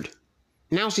injured.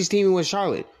 Now she's teaming with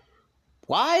Charlotte.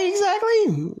 Why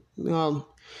exactly? I'm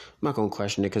not gonna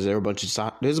question it because there's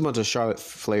a bunch of Charlotte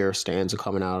Flair stands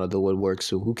coming out of the woodwork,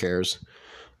 so who cares?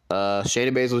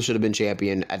 Shayna Baszler should have been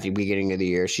champion at the beginning of the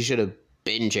year. She should have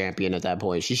been champion at that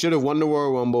point. She should have won the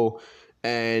Royal Rumble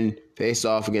and faced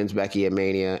off against Becky at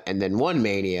Mania, and then won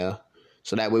Mania,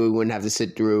 so that way we wouldn't have to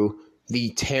sit through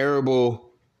the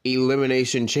terrible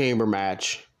Elimination Chamber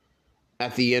match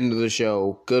at the end of the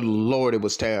show. Good Lord, it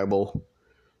was terrible.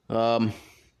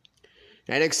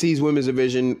 NXT's women's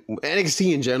division,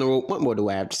 NXT in general, what more do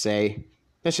I have to say?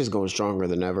 That's just going stronger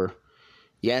than ever.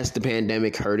 Yes, the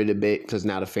pandemic hurt it a bit because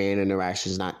now the fan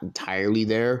interaction is not entirely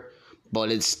there,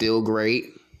 but it's still great.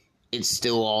 It's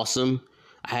still awesome.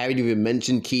 I haven't even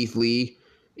mentioned Keith Lee,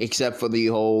 except for the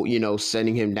whole,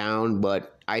 sending him down,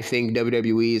 but I think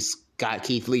WWE's got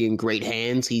Keith Lee in great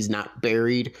hands. He's not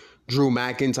buried. Drew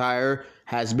McIntyre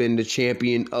has been the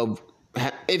champion of...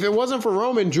 If it wasn't for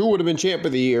Roman, Drew would have been champ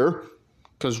of the year.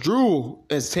 Because Drew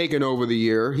has taken over the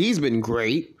year. He's been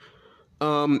great.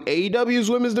 AEW's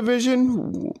women's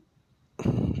division.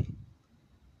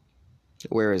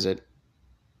 Where is it?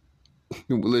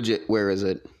 Legit, where is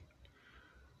it?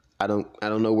 I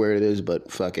don't know where it is,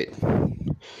 but fuck it.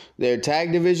 Their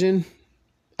tag division,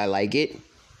 I like it.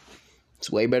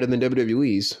 It's way better than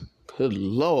WWE's. Good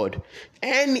Lord.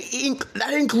 And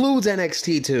that includes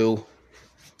NXT too.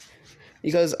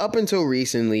 Because up until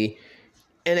recently,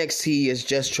 NXT has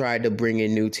just tried to bring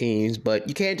in new teams, but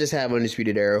you can't just have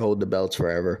Undisputed Era hold the belts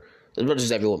forever. As much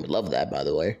as everyone would love that, by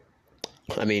the way.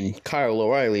 I mean, Kyle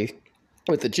O'Reilly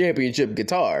with the championship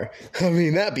guitar. I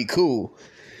mean, that'd be cool.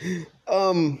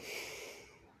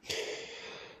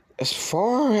 As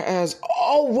far as...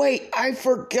 Oh, wait, I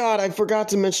forgot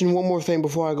to mention one more thing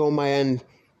before I go on my end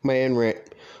rant.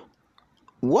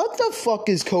 What the fuck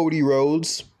is Cody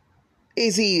Rhodes?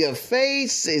 Is he a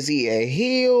face? Is he a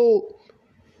heel?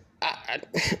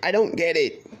 I don't get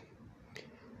it.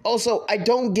 Also, I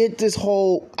don't get this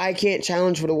whole I can't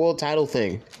challenge for the world title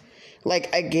thing.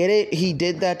 Like, I get it. He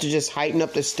did that to just heighten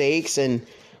up the stakes, and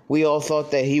we all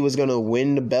thought that he was going to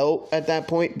win the belt at that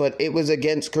point, but it was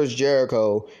against Chris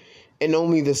Jericho in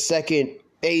only the second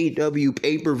AEW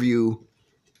pay-per-view,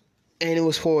 and it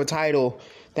was for a title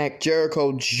that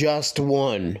Jericho just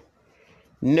won.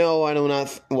 No, I do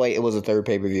not... Wait, it was a third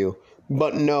pay-per-view.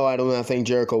 But no, I do not think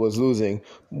Jericho was losing.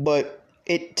 But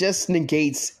it just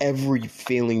negates every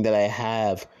feeling that I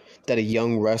have that a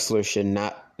young wrestler should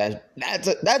not...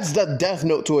 That's the death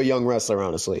note to a young wrestler,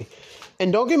 honestly.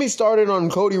 And don't get me started on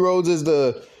Cody Rhodes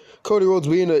Cody Rhodes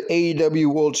being an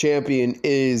AEW World Champion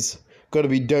is going to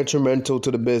be detrimental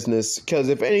to the business. Because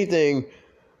if anything,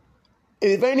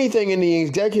 in the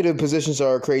executive positions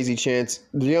are a crazy chance,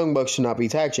 the Young Bucks should not be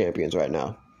tag champions right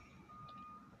now.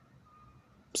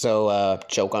 So,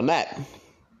 choke on that.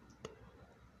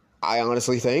 I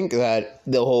honestly think that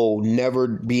the whole never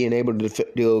being able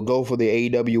to go for the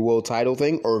AEW World title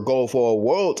thing or go for a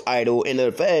world title in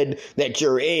a Fed that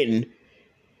you're in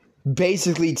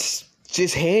basically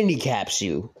just handicaps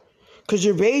you. Because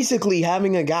you're basically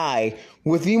having a guy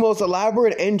with the most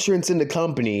elaborate entrance in the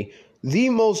company, the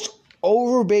most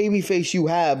over babyface you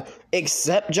have,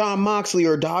 except Jon Moxley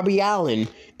or Darby Allin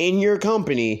in your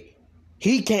company.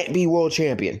 He can't be world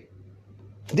champion.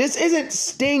 This isn't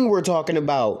Sting we're talking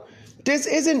about. This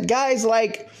isn't guys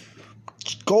like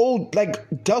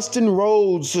Dustin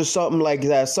Rhodes or something like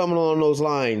that, something along those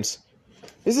lines.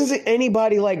 This isn't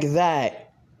anybody like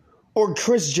that. Or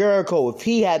Chris Jericho, if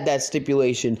he had that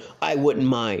stipulation, I wouldn't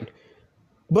mind.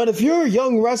 But if you're a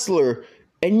young wrestler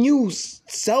and you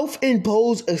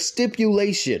self-impose a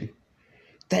stipulation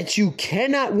that you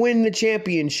cannot win the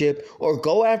championship or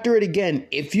go after it again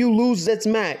if you lose this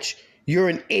match, you're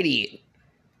an idiot.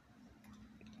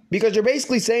 Because you're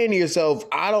basically saying to yourself,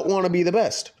 I don't want to be the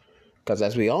best. Because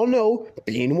as we all know,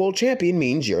 being a world champion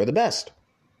means you're the best.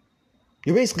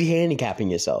 You're basically handicapping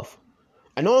yourself.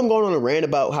 I know I'm going on a rant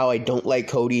about how I don't like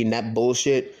Cody and that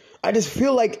bullshit. I just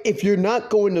feel like if you're not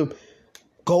going to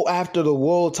go after the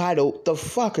world title, the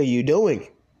fuck are you doing?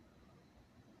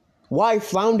 Why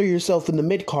flounder yourself in the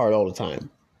mid-card all the time?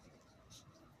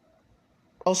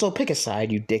 Also, pick a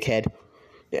side, you dickhead.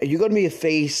 You're going to be a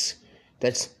face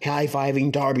that's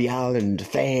high-fiving Darby Allin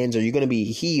fans, or you're going to be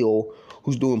a heel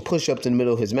who's doing push-ups in the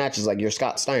middle of his matches like you're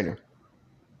Scott Steiner.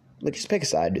 Like, just pick a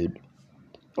side, dude.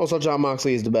 Also, Jon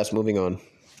Moxley is the best. Moving on.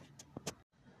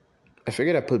 I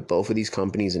figured I'd put both of these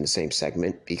companies in the same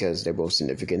segment because they're both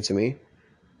significant to me.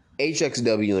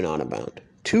 HXW and Honor Bound.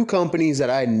 Two companies that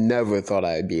I never thought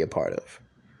I'd be a part of.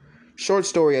 Short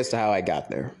story as to how I got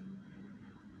there.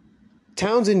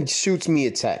 Townsend shoots me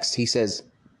a text. He says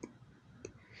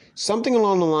something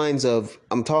along the lines of,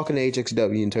 I'm talking to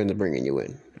HXW in terms of bringing you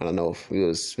in. I don't know if it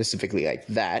was specifically like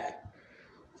that,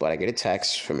 but I get a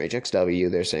text from HXW.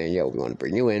 They're saying, yo, we want to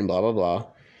bring you in, blah, blah, blah.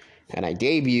 And I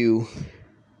debut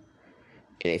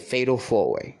in a fatal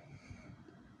four-way.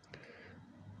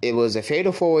 It was a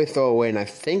fatal four-way throwaway, and I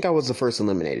think I was the first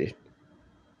eliminated.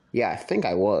 Yeah, I think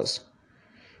I was.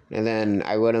 And then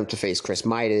I went up to face Chris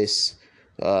Midas,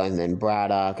 and then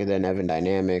Braddock, and then Evan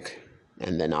Dynamic,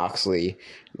 and then Oxley.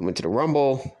 Went to the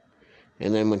Rumble,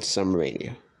 and then went to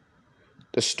SummerMania.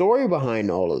 The story behind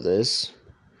all of this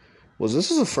was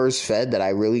the first Fed that I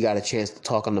really got a chance to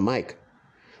talk on the mic.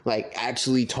 Like,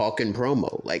 actually talking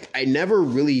promo. Like, I never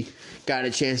really got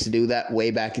a chance to do that way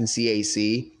back in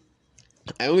CAC.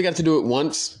 I only got to do it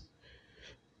once,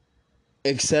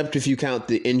 except if you count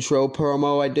the intro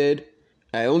promo I did.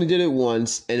 I only did it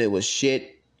once, and it was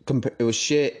shit. It was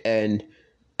shit, and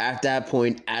at that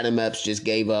point, Adam Epps just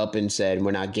gave up and said,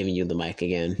 we're not giving you the mic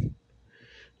again.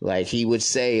 Like, he would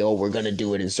say, oh, we're going to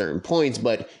do it in certain points,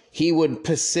 but he would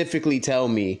specifically tell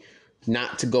me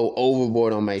not to go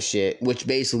overboard on my shit, which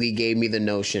basically gave me the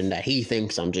notion that he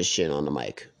thinks I'm just shit on the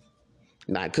mic.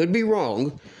 Now, I could be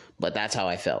wrong, but that's how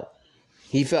I felt.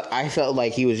 I felt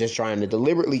like he was just trying to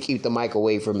deliberately keep the mic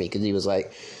away from me because he was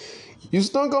like, you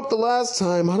stunk up the last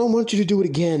time. I don't want you to do it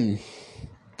again.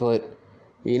 But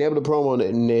being able to promo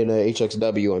in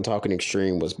HXW on Talking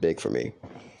Extreme was big for me.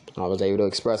 I was able to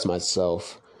express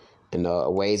myself in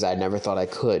ways I never thought I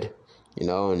could,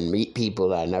 and meet people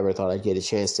that I never thought I'd get a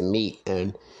chance to meet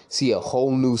and see a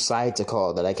whole new side to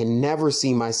Call that I can never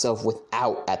see myself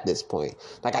without at this point.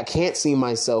 Like, I can't see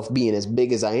myself being as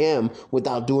big as I am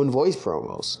without doing voice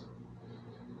promos.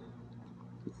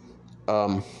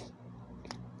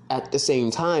 At the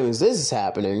same time as this is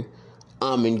happening,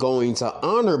 I'm going to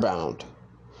Honor Bound.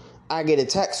 I get a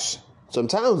text from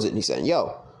Townsend. He's saying,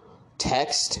 yo,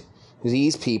 text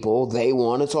these people. They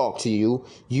want to talk to you.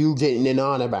 You getting in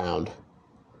Honor Bound.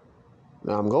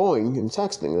 Now I'm going and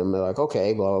texting them. They're like,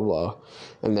 okay, blah, blah, blah.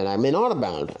 And then I'm in Honor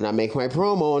Bound. And I make my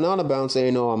promo on Honor Bound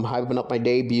saying, oh, I'm hyping up my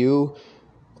debut.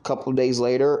 A couple of days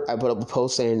later, I put up a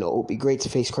post saying, oh, it'd be great to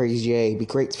face Crazy J. It'd be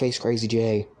great to face Crazy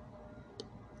J.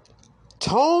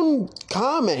 Tone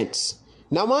comments.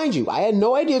 Now, mind you, I had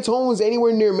no idea Tone was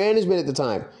anywhere near management at the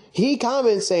time. He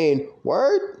comments saying,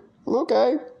 word?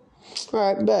 Okay.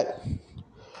 All right, bet.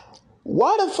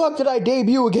 Why the fuck did I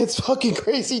debut against fucking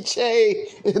Crazy J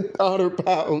in Honor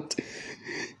Bound?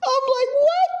 I'm like,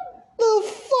 what the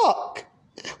fuck?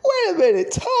 Wait a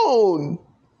minute, Tone.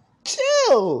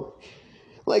 Chill.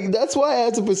 Like, that's why I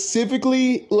had to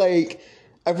specifically,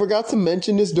 I forgot to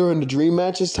mention this during the Dream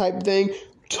Matches type thing.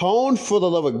 Tone, for the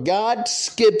love of God,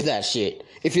 skip that shit.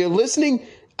 If you're listening,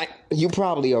 you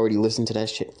probably already listened to that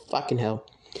shit. Fucking hell.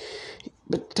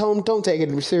 But Tone, don't take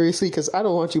it seriously, because I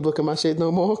don't want you booking my shit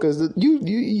no more, because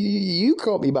you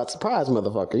caught me about surprise,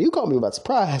 motherfucker. You caught me about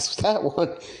surprise with that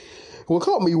one. What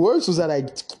caught me worse was that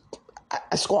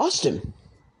I squashed him.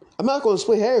 I'm not going to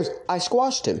split hairs. I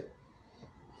squashed him.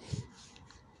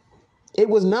 It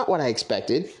was not what I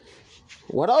expected.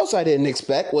 What else I didn't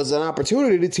expect was an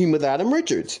opportunity to team with Adam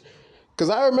Richards. Because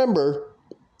I remember,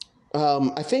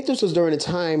 I think this was during a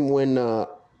time when, Adam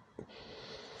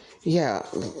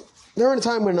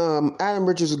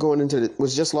Richards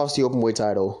was just lost the Openweight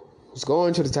title, was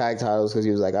going to the tag titles because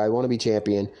he was like, I want to be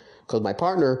champion. Because my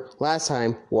partner last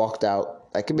time walked out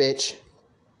like a bitch.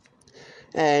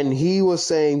 And he was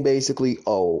saying basically,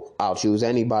 oh, I'll choose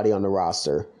anybody on the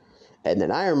roster. And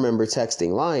then I remember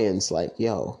texting Lyons like,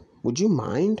 yo, would you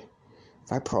mind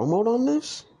if I promote on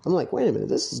this? I'm like, wait a minute,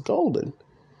 this is golden.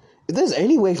 If there's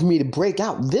any way for me to break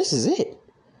out, this is it.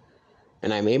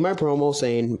 And I made my promo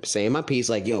saying my piece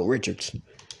like, yo, Richards,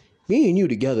 me and you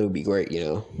together would be great, you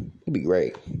know? It'd be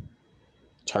great.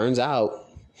 Turns out,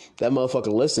 that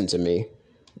motherfucker listened to me.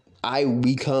 I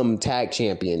become tag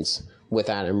champions with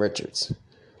Adam Richards.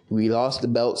 We lost the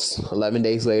belts 11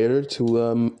 days later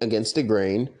to against the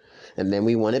Grain, and then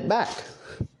we won it back.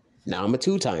 Now I'm a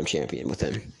 2-time champion with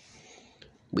him.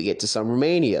 We get to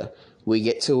SummerMania. We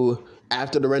get to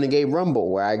after the Renegade Rumble,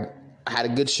 where I had a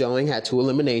good showing, had 2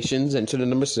 eliminations, entered the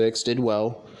number 6, did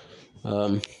well.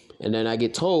 And then I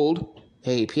get told,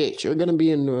 "Hey, PH, you're gonna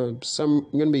be in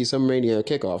SummerMania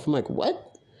kickoff." I'm like,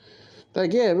 "What?"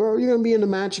 Like, yeah, bro, you're gonna be in the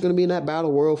match. You're gonna be in that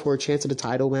battle royal for a chance at the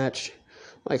title match.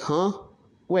 I'm like, huh?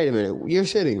 Wait a minute. You're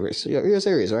serious,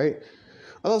 right?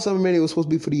 I thought SummerMania was supposed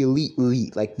to be for the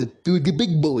elite, like the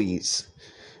big boys.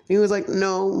 And he was like,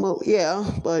 no, well, yeah,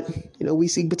 but, you know, we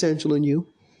see potential in you.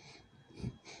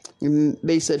 And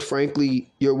they said, frankly,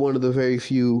 you're one of the very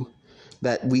few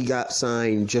that we got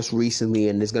signed just recently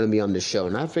and is going to be on the show.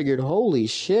 And I figured, holy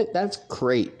shit, that's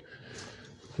great.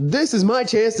 This is my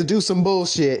chance to do some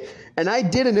bullshit. And I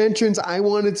did an entrance I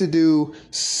wanted to do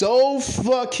so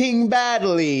fucking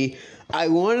badly. I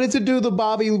wanted to do the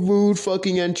Bobby Roode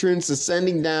fucking entrance,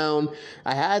 ascending down.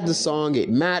 I had the song. It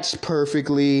matched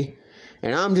perfectly.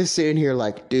 And I'm just sitting here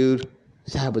like, dude,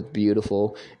 that was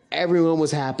beautiful. Everyone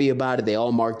was happy about it. They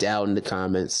all marked out in the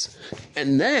comments.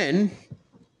 And then,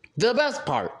 the best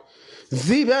part,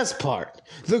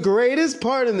 the greatest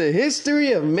part in the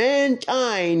history of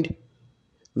mankind,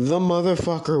 the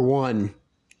motherfucker won.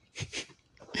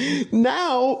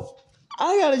 Now,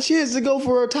 I got a chance to go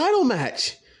for a title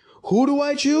match. Who do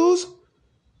I choose?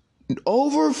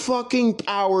 Over fucking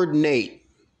powered Nate.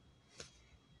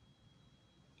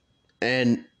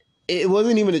 And it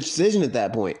wasn't even a decision at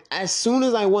that point. As soon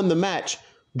as I won the match,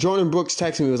 Jordan Brooks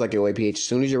texted me, was like, yo, APH, as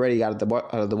soon as you're ready out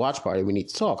of the watch party, we need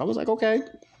to talk. I was like, okay,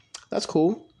 that's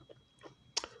cool.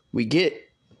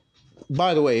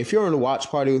 By the way, if you're in a watch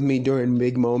party with me during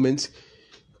big moments,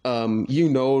 you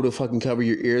know to fucking cover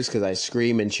your ears because I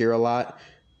scream and cheer a lot.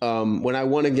 When I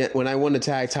won the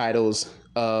tag titles,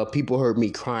 people heard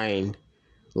me crying,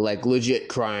 like legit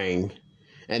crying.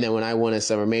 And then when I won at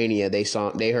SummerMania,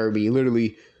 they heard me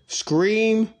literally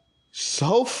scream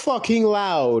so fucking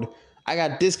loud. I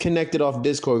got disconnected off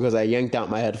Discord because I yanked out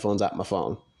my headphones out my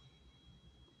phone.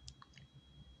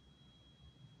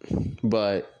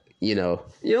 But you know,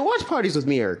 watch parties with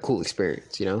me are a cool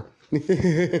experience, you know.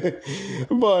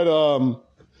 But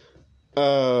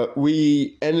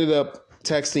we ended up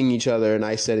texting each other, and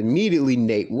I said immediately,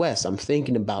 Nate West. I'm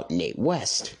thinking about Nate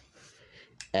West.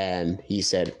 And he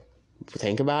said,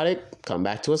 think about it, come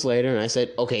back to us later. And I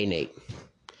said, okay, Nate.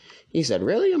 He said,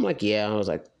 really? I'm like, yeah. I was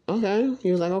like, okay.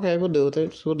 He was like, okay, we'll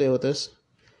deal with this.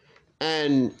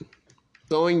 And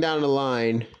going down the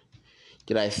line,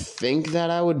 did I think that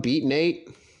I would beat Nate?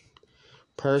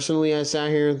 Personally, I sat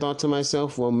here and thought to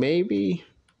myself, well, maybe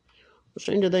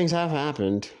stranger things have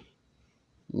happened.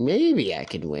 Maybe I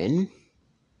could win.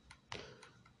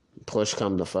 Push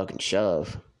come to fucking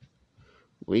shove.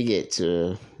 We get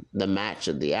to the match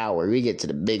of the hour. We get to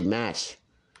the big match.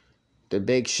 The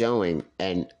big showing.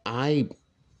 And I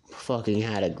fucking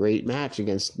had a great match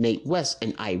against Nate West.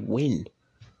 And I win.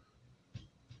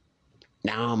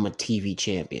 Now I'm a TV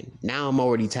champion. Now I'm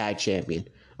already tag champion.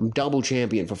 I'm double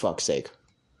champion, for fuck's sake.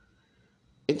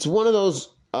 It's one of those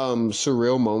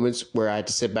surreal moments where I had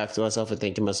to sit back to myself and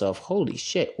think to myself, holy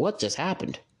shit, what just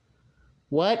happened?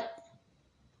 What?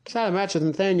 Just had a match with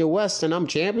Nathaniel West and I'm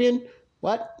champion?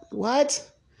 What?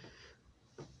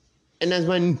 And as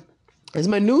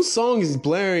my new song is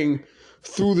blaring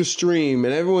through the stream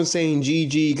and everyone's saying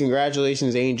GG,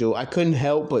 congratulations, Angel, I couldn't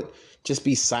help but just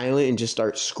be silent and just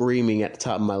start screaming at the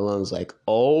top of my lungs like,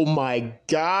 oh my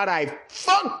God, I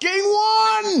fucking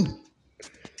won!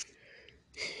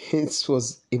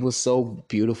 It was so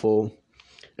beautiful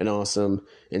and awesome.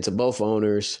 And to both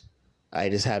owners, I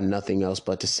just have nothing else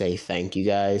but to say thank you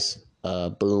guys,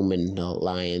 Boom and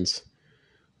Lions.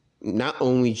 Not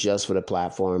only just for the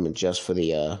platform and just for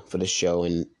the show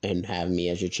and having me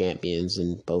as your champions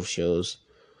in both shows,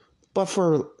 but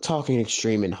for talking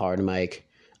Extreme and Hard Mic.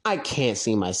 I can't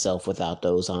see myself without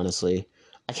those, honestly.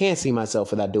 I can't see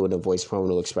myself without doing a voice promo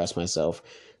to express myself.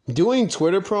 Doing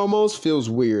Twitter promos feels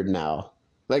weird now.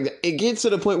 Like, it gets to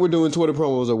the point where doing Twitter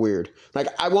promos are weird. Like,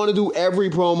 I want to do every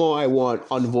promo I want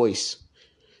on voice.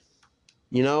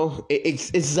 You know?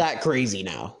 It's that crazy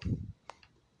now.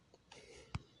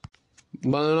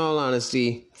 But in all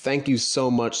honesty, thank you so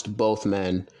much to both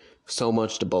men. So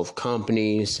much to both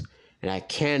companies. And I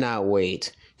cannot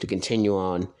wait to continue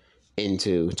on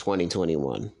into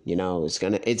 2021. You know, it's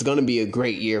gonna be a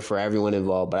great year for everyone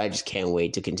involved, but I just can't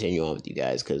wait to continue on with you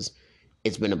guys because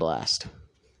it's been a blast.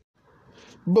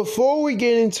 Before we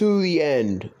get into the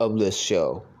end of this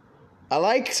show, I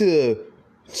like to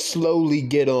slowly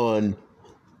get on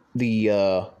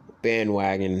the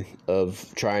bandwagon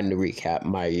of trying to recap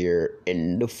my year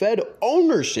in the Fed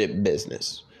ownership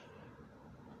business.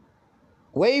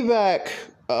 Way back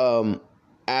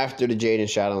after the Jaden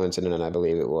Shadow incident, I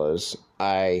believe it was,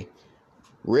 I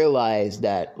realized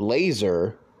that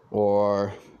Laser,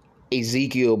 or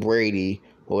Ezekiel Brady,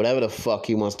 or whatever the fuck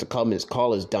he wants to call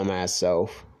his dumbass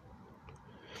self.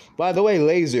 By the way,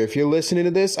 Laser, if you're listening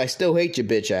to this, I still hate your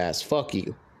bitch ass. Fuck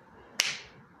you.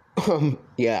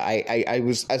 Yeah,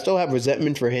 I still have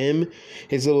resentment for him,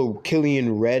 his little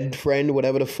Killian Red friend,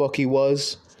 whatever the fuck he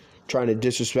was, trying to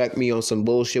disrespect me on some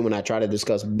bullshit when I try to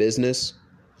discuss business.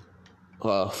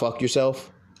 Fuck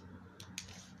yourself.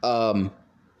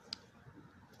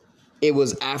 It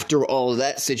was after all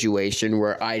that situation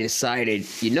where I decided,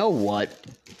 you know what?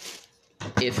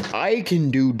 If I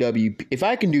can do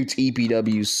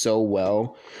TPW so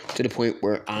well to the point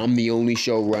where I'm the only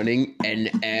show running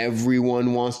and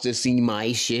everyone wants to see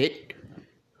my shit,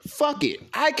 fuck it.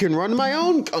 I can run my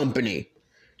own company.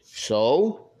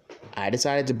 So I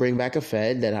decided to bring back a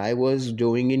Fed that I was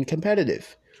doing in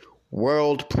competitive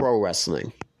World Pro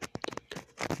Wrestling.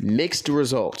 Mixed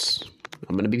results.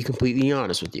 I'm going to be completely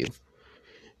honest with you.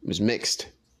 It was mixed.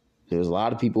 There was a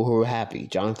lot of people who were happy.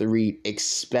 Jonathan Reed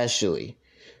especially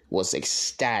was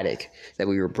ecstatic that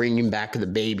we were bringing back the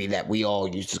baby that we all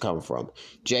used to come from.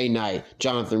 Jay Knight,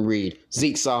 Jonathan Reed,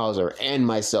 Zeke Salzer, and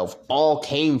myself all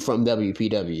came from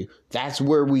WPW. That's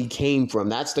where we came from.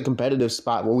 That's the competitive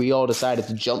spot where we all decided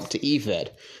to jump to EFED.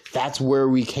 That's where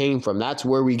we came from. That's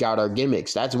where we got our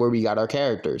gimmicks. That's where we got our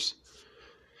characters.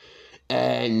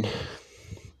 And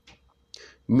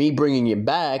me bringing it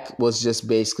back was just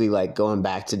basically like going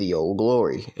back to the old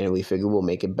glory. And we figured we'll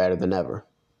make it better than ever.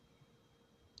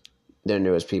 Then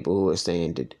there was people who were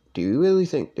saying, do you really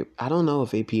think... I don't know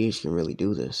if APH can really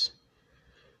do this.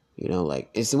 You know, like,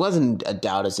 it wasn't a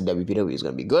doubt as to WPW is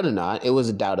going to be good or not. It was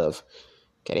a doubt of,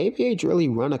 can APH really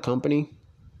run a company?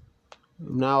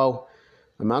 Now,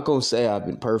 I'm not going to say I've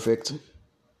been perfect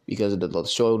because of the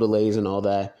show delays and all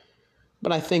that.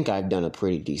 But I think I've done a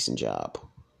pretty decent job.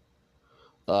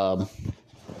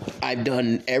 I've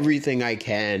done everything I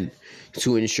can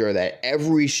to ensure that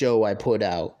every show I put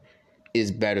out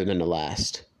is better than the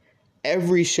last.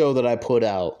 Every show that I put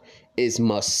out is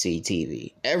must-see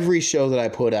TV. Every show that I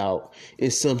put out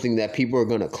is something that people are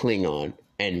going to cling on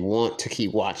and want to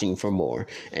keep watching for more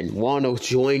and want to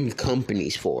join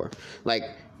companies for. Like,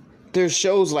 there's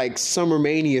shows like Summer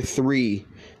Mania 3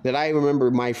 that I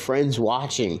remember my friends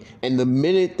watching, and the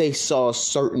minute they saw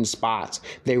certain spots,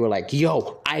 they were like,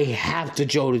 yo, I have to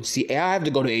go to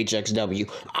HXW.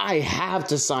 I have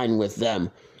to sign with them.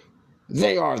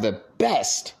 They are the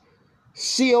best.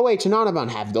 COH and Autobound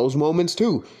have those moments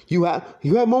too. You have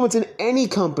moments in any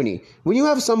company. When you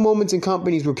have some moments in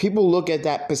companies where people look at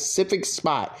that specific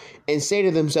spot and say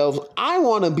to themselves, I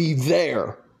want to be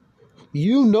there.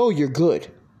 You know you're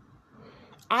good.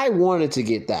 I wanted to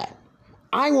get that.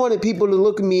 I wanted people to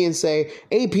look at me and say,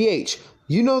 APH,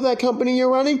 you know that company you're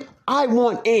running? I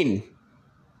want in.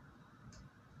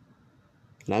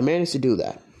 And I managed to do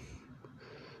that.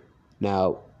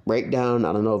 Now, Breakdown,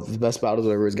 I don't know if the Best Battles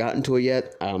ever has gotten to it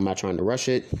yet. I'm not trying to rush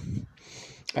it.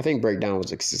 I think Breakdown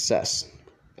was a success.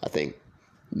 I think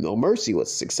No Mercy was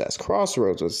a success.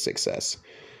 Crossroads was a success.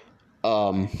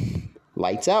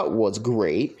 Lights Out was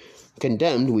great.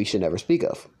 Condemned, we should never speak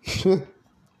of.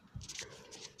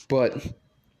 But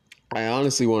I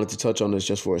honestly wanted to touch on this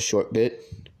just for a short bit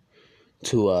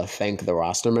to thank the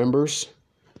roster members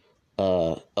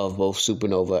of both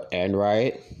Supernova and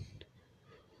Riot.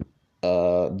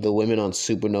 The women on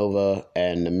Supernova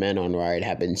and the men on Riot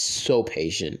have been so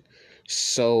patient.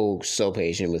 So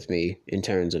patient with me in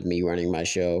terms of me running my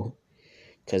show.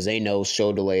 Because they know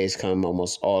show delays come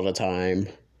almost all the time.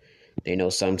 They know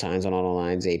sometimes on all the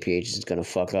lines APH is going to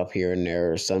fuck up here and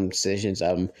there. Or some decisions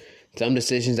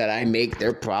that I make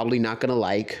they're probably not going to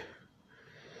like.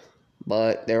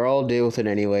 But they're all deal with it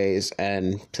anyways.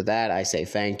 And to that I say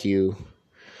thank you.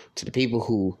 To the people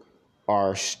who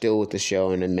are still with the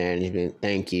show and the management,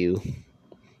 thank you.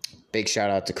 Big shout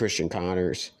out to Christian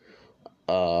Connors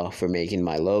for making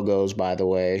my logos, by the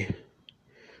way.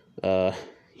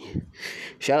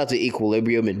 Shout out to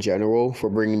Equilibrium in general for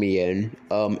bringing me in.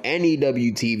 And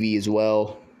EWTV as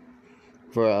well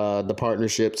for the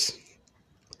partnerships.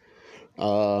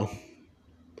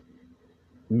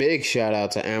 Big shout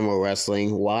out to Ammo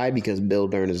Wrestling. Why? Because Bill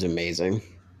Dern is amazing.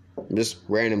 I'm just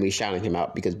randomly shouting him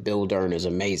out because Bill Dern is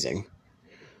amazing.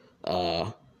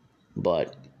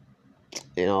 But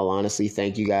in all honesty,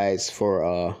 thank you guys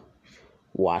for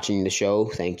watching the show.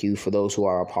 Thank you for those who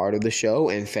are a part of the show,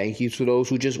 and thank you to those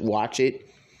who just watch it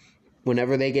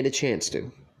whenever they get a chance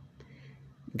to.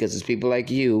 Because it's people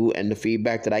like you and the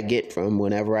feedback that I get from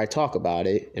whenever I talk about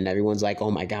it, and everyone's like,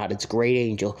 oh my God, it's great,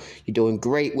 Angel. You're doing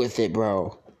great with it,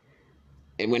 bro.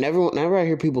 And whenever I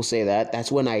hear people say that,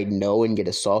 that's when I know and get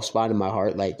a soft spot in my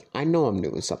heart. Like, I know I'm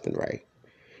doing something right.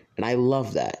 And I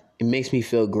love that. It makes me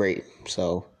feel great.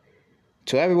 So,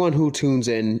 to everyone who tunes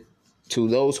in, to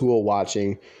those who are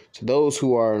watching, to those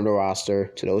who are on the roster,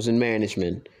 to those in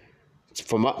management,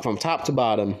 from top to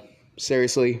bottom,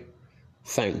 seriously,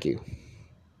 thank you.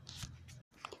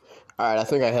 All right, I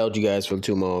think I held you guys for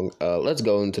too long. Let's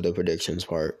go into the predictions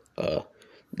part.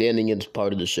 The ending is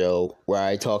part of the show where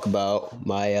I talk about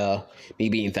my me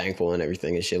being thankful and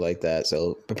everything and shit like that.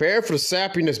 So prepare for the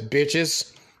sappiness,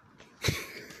 bitches.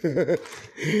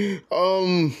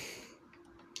 I'm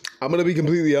gonna be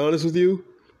completely honest with you.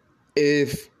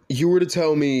 If you were to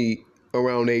tell me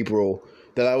around April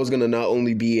that I was gonna not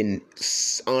only be in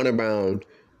Honor Bound,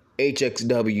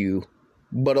 HXW,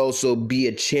 but also be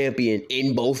a champion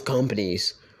in both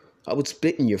companies, I would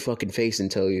spit in your fucking face and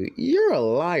tell you, you're a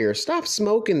liar. Stop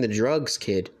smoking the drugs,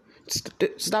 kid.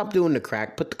 Stop doing the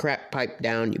crack. Put the crack pipe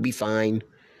down. You'll be fine.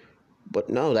 But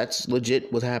no, that's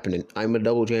legit what's happening. I'm a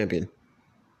double champion.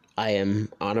 I am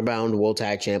Honor Bound World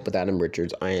Tag Champ with Adam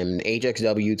Richards. I am an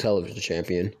HXW Television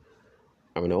Champion.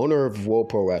 I'm an owner of World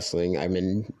Pro Wrestling. I'm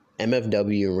in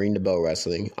MFW and Ring the Bell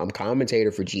Wrestling. I'm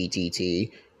commentator for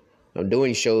GTT. I'm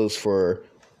doing shows for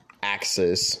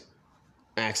Axis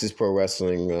Pro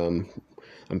Wrestling.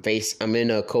 I'm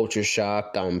in a Culture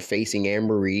Shock. I'm facing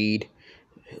Amber Reed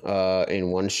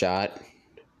in one shot.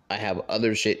 I have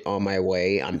other shit on my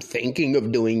way. I'm thinking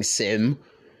of doing Sim.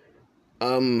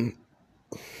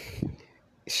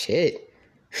 Shit.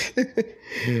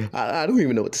 I don't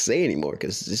even know what to say anymore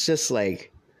because it's just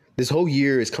like this whole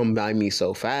year has come by me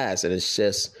so fast, and it's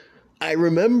just I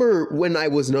remember when I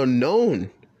was unknown.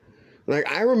 Like,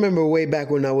 I remember way back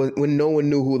when no one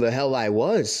knew who the hell I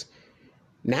was.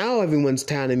 Now everyone's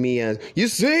touting me as, you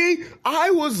see, I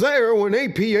was there when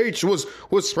APH was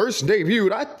first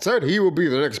debuted. I said he would be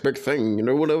the next big thing,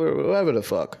 whatever the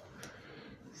fuck.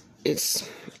 It's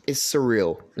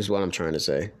surreal, is what I'm trying to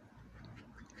say.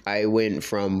 I went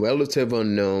from relative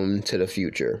unknown to the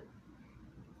future.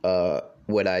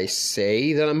 Would I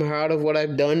say that I'm proud of what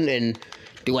I've done, and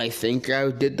do I think I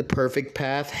did the perfect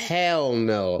path? Hell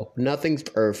no. Nothing's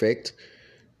perfect.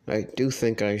 I do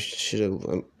think I should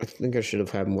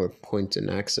have had more points in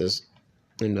Access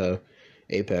in the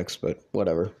Apex, but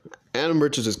whatever. Adam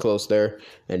Richards is close there,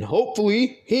 and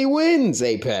hopefully he wins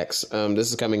Apex. This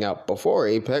is coming out before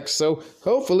Apex, so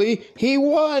hopefully he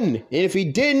won. And if he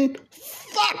didn't,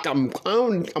 fuck, I'm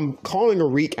calling a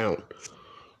recount.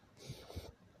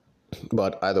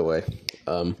 But either way,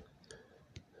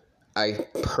 I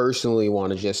personally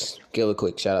want to just give a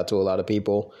quick shout out to a lot of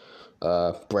people.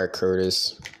 Brett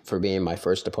Curtis for being my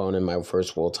first opponent in my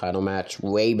first world title match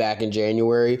way back in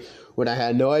January when I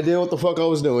had no idea what the fuck I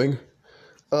was doing.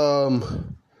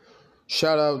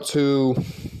 Shout out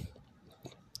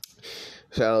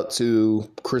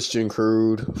to Christian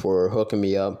Crude for hooking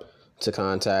me up to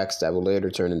contacts that will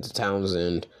later turn into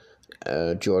Townsend,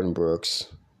 Jordan Brooks,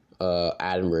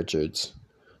 Adam Richards.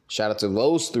 Shout out to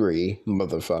those three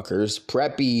motherfuckers.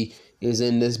 Preppy is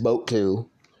in this boat too,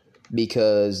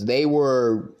 because they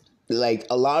were, like,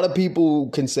 a lot of people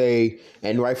can say,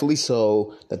 and rightfully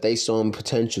so, that they saw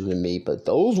potential in me, but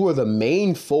those were the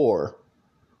main four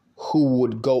who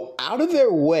would go out of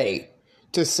their way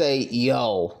to say,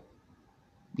 yo,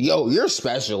 you're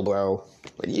special, bro.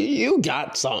 You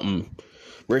got something.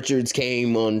 Richards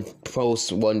came on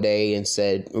post one day and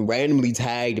randomly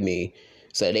tagged me,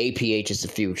 said APH is the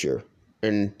future,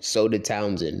 and so did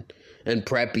Townsend. And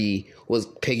Preppy was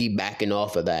piggybacking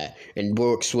off of that. And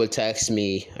Brooks would text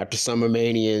me after Summer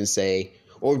Mania and say,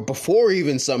 or before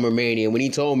even Summer Mania, when he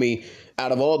told me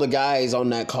out of all the guys on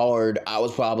that card, I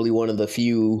was probably one of the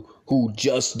few who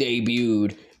just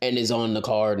debuted and is on the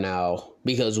card now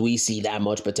because we see that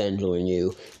much potential in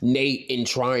you. Nate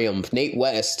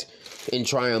West in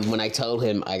Triumph, when I told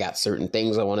him I got certain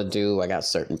things I want to do, I got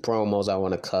certain promos I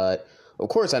want to cut. Of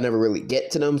course, I never really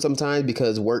get to them sometimes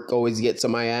because work always gets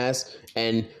on my ass.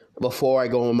 And before I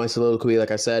go on my soliloquy, like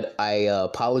I said, I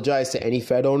apologize to any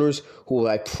Fed owners who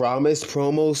I promised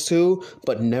promos to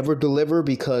but never deliver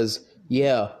because,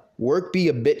 yeah, work be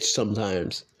a bitch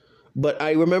sometimes. But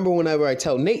I remember whenever I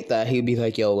tell Nate that, he'd be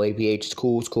like, yo, APH is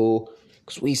cool, it's cool.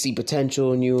 because we see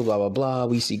potential in you, blah, blah, blah.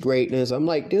 We see greatness. I'm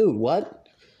like, dude, what?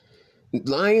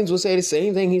 Lions will say the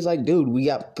same thing. He's like, dude, we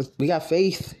got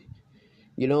faith.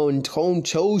 You know, and Tone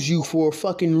chose you for a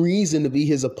fucking reason to be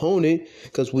his opponent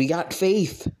because we got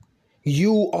faith.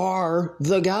 You are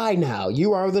the guy now.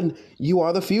 You are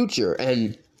the future.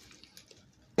 And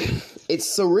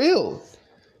it's surreal.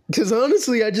 Because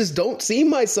honestly, I just don't see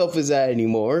myself as that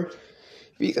anymore.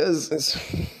 Because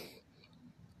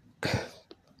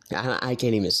I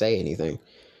can't even say anything.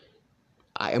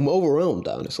 I am overwhelmed,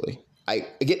 honestly. I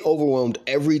get overwhelmed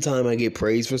every time I get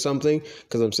praised for something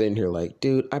because I'm sitting here like,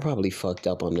 dude, I probably fucked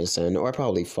up on this end or I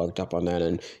probably fucked up on that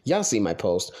end. Y'all see my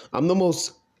post. I'm the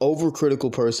most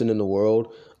overcritical person in the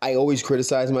world. I always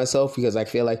criticize myself because I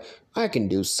feel like I can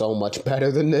do so much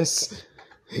better than this.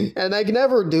 And I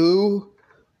never do.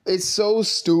 It's so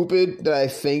stupid that I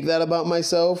think that about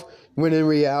myself when in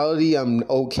reality I'm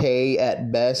okay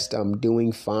at best. I'm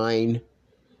doing fine.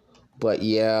 But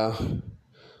yeah.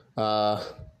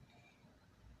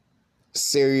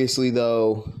 Seriously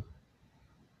though,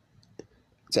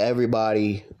 to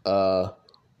everybody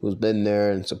who's been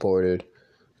there and supported,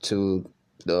 to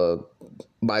the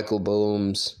Michael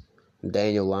Booms,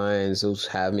 Daniel Lyons, who's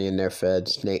have me in their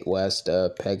feds, Nate West,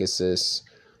 Pegasus,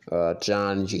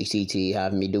 John GCT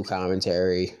having me do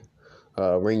commentary,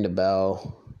 ring the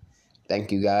bell.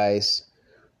 Thank you guys.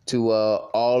 To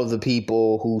all of the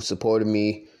people who supported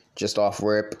me just off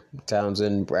rip,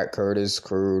 Townsend, Brett Curtis,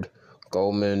 Crude,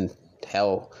 Goldman,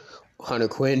 hell, Hunter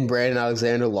Quinn, Brandon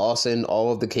Alexander, Lawson,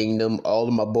 all of the Kingdom, all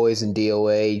of my boys in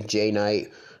DOA, Jay Knight,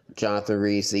 Jonathan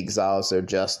Reed, Zeke Zolliser,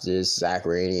 Justice, Zach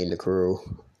Rainey, and the crew.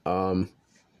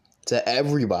 To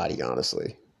everybody,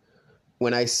 honestly.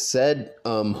 When I said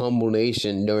Humble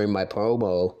Nation during my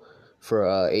promo for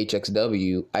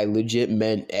HXW, I legit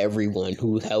meant everyone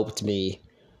who helped me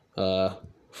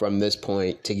from this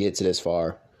point to get to this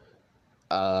far.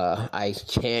 I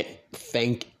can't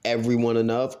thank everyone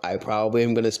enough. I probably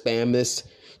am going to spam this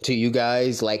to you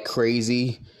guys like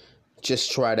crazy.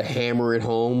 Just try to hammer it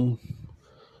home.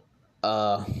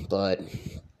 But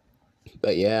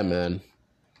yeah, man.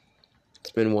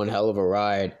 It's been one hell of a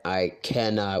ride. I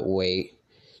cannot wait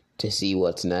to see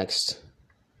what's next.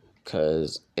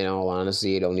 Because, in all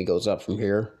honesty, it only goes up from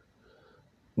here.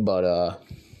 But,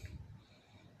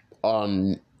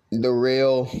 on the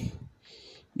real,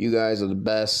 you guys are the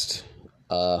best.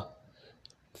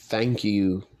 Thank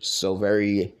you so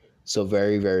very,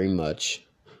 very much.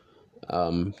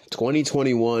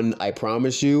 2021, I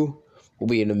promise you, will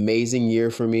be an amazing year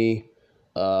for me.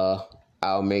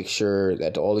 I'll make sure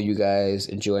that all of you guys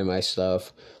enjoy my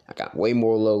stuff. I got way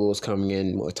more logos coming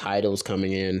in, more titles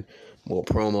coming in, more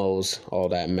promos, all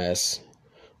that mess.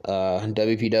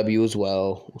 WPW as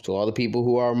well. To all the people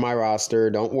who are on my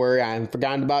roster, don't worry, I haven't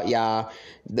forgotten about y'all.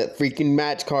 The freaking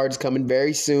match card's coming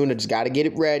very soon. I just got to get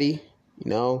it ready.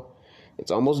 You know, it's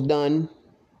almost done.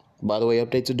 By the way,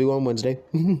 updates are due on Wednesday.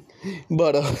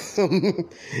 But,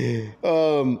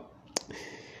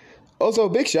 also, a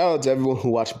big shout out to everyone who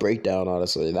watched Breakdown,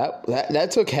 honestly. That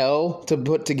took hell to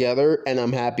put together, and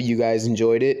I'm happy you guys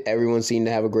enjoyed it. Everyone seemed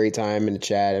to have a great time in the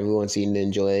chat. Everyone seemed to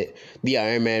enjoy it. The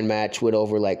Iron Man match went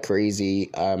over like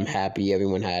crazy. I'm happy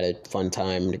everyone had a fun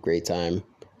time and a great time.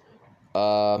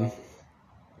 But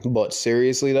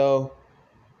seriously, though,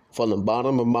 from the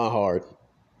bottom of my heart,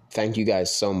 thank you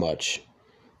guys so much.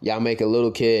 Y'all make a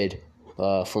little kid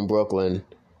from Brooklyn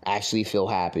actually feel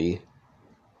happy.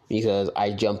 Because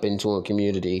I jump into a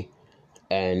community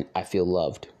and I feel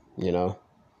loved, you know.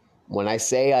 When I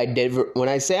say I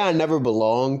never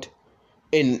belonged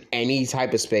in any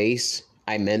type of space,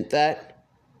 I meant that.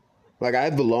 Like,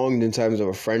 I belonged in terms of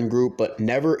a friend group, but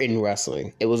never in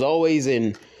wrestling. It was always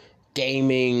in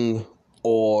gaming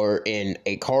or in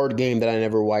a card game that I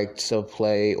never liked to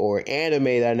play or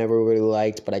anime that I never really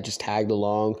liked, but I just tagged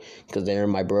along because they're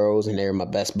my bros and they're my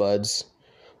best buds.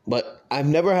 But I've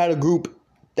never had a group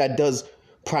that does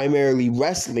primarily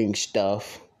wrestling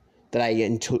stuff that I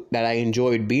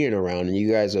enjoyed being around, and you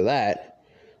guys are that.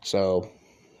 So,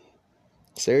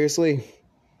 seriously,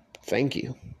 thank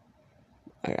you.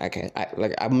 I'm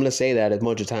gonna say that as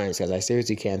much times because I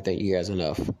seriously can't thank you guys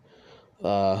enough.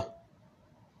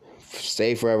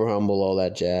 Stay forever humble, all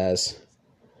that jazz.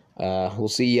 We'll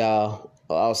see y'all.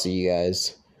 I'll see you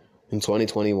guys in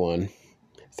 2021.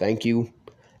 Thank you,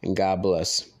 and God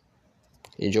bless.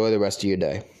 Enjoy the rest of your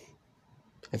day.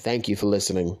 And thank you for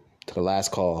listening to The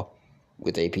Last Call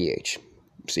with APH.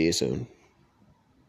 See you soon.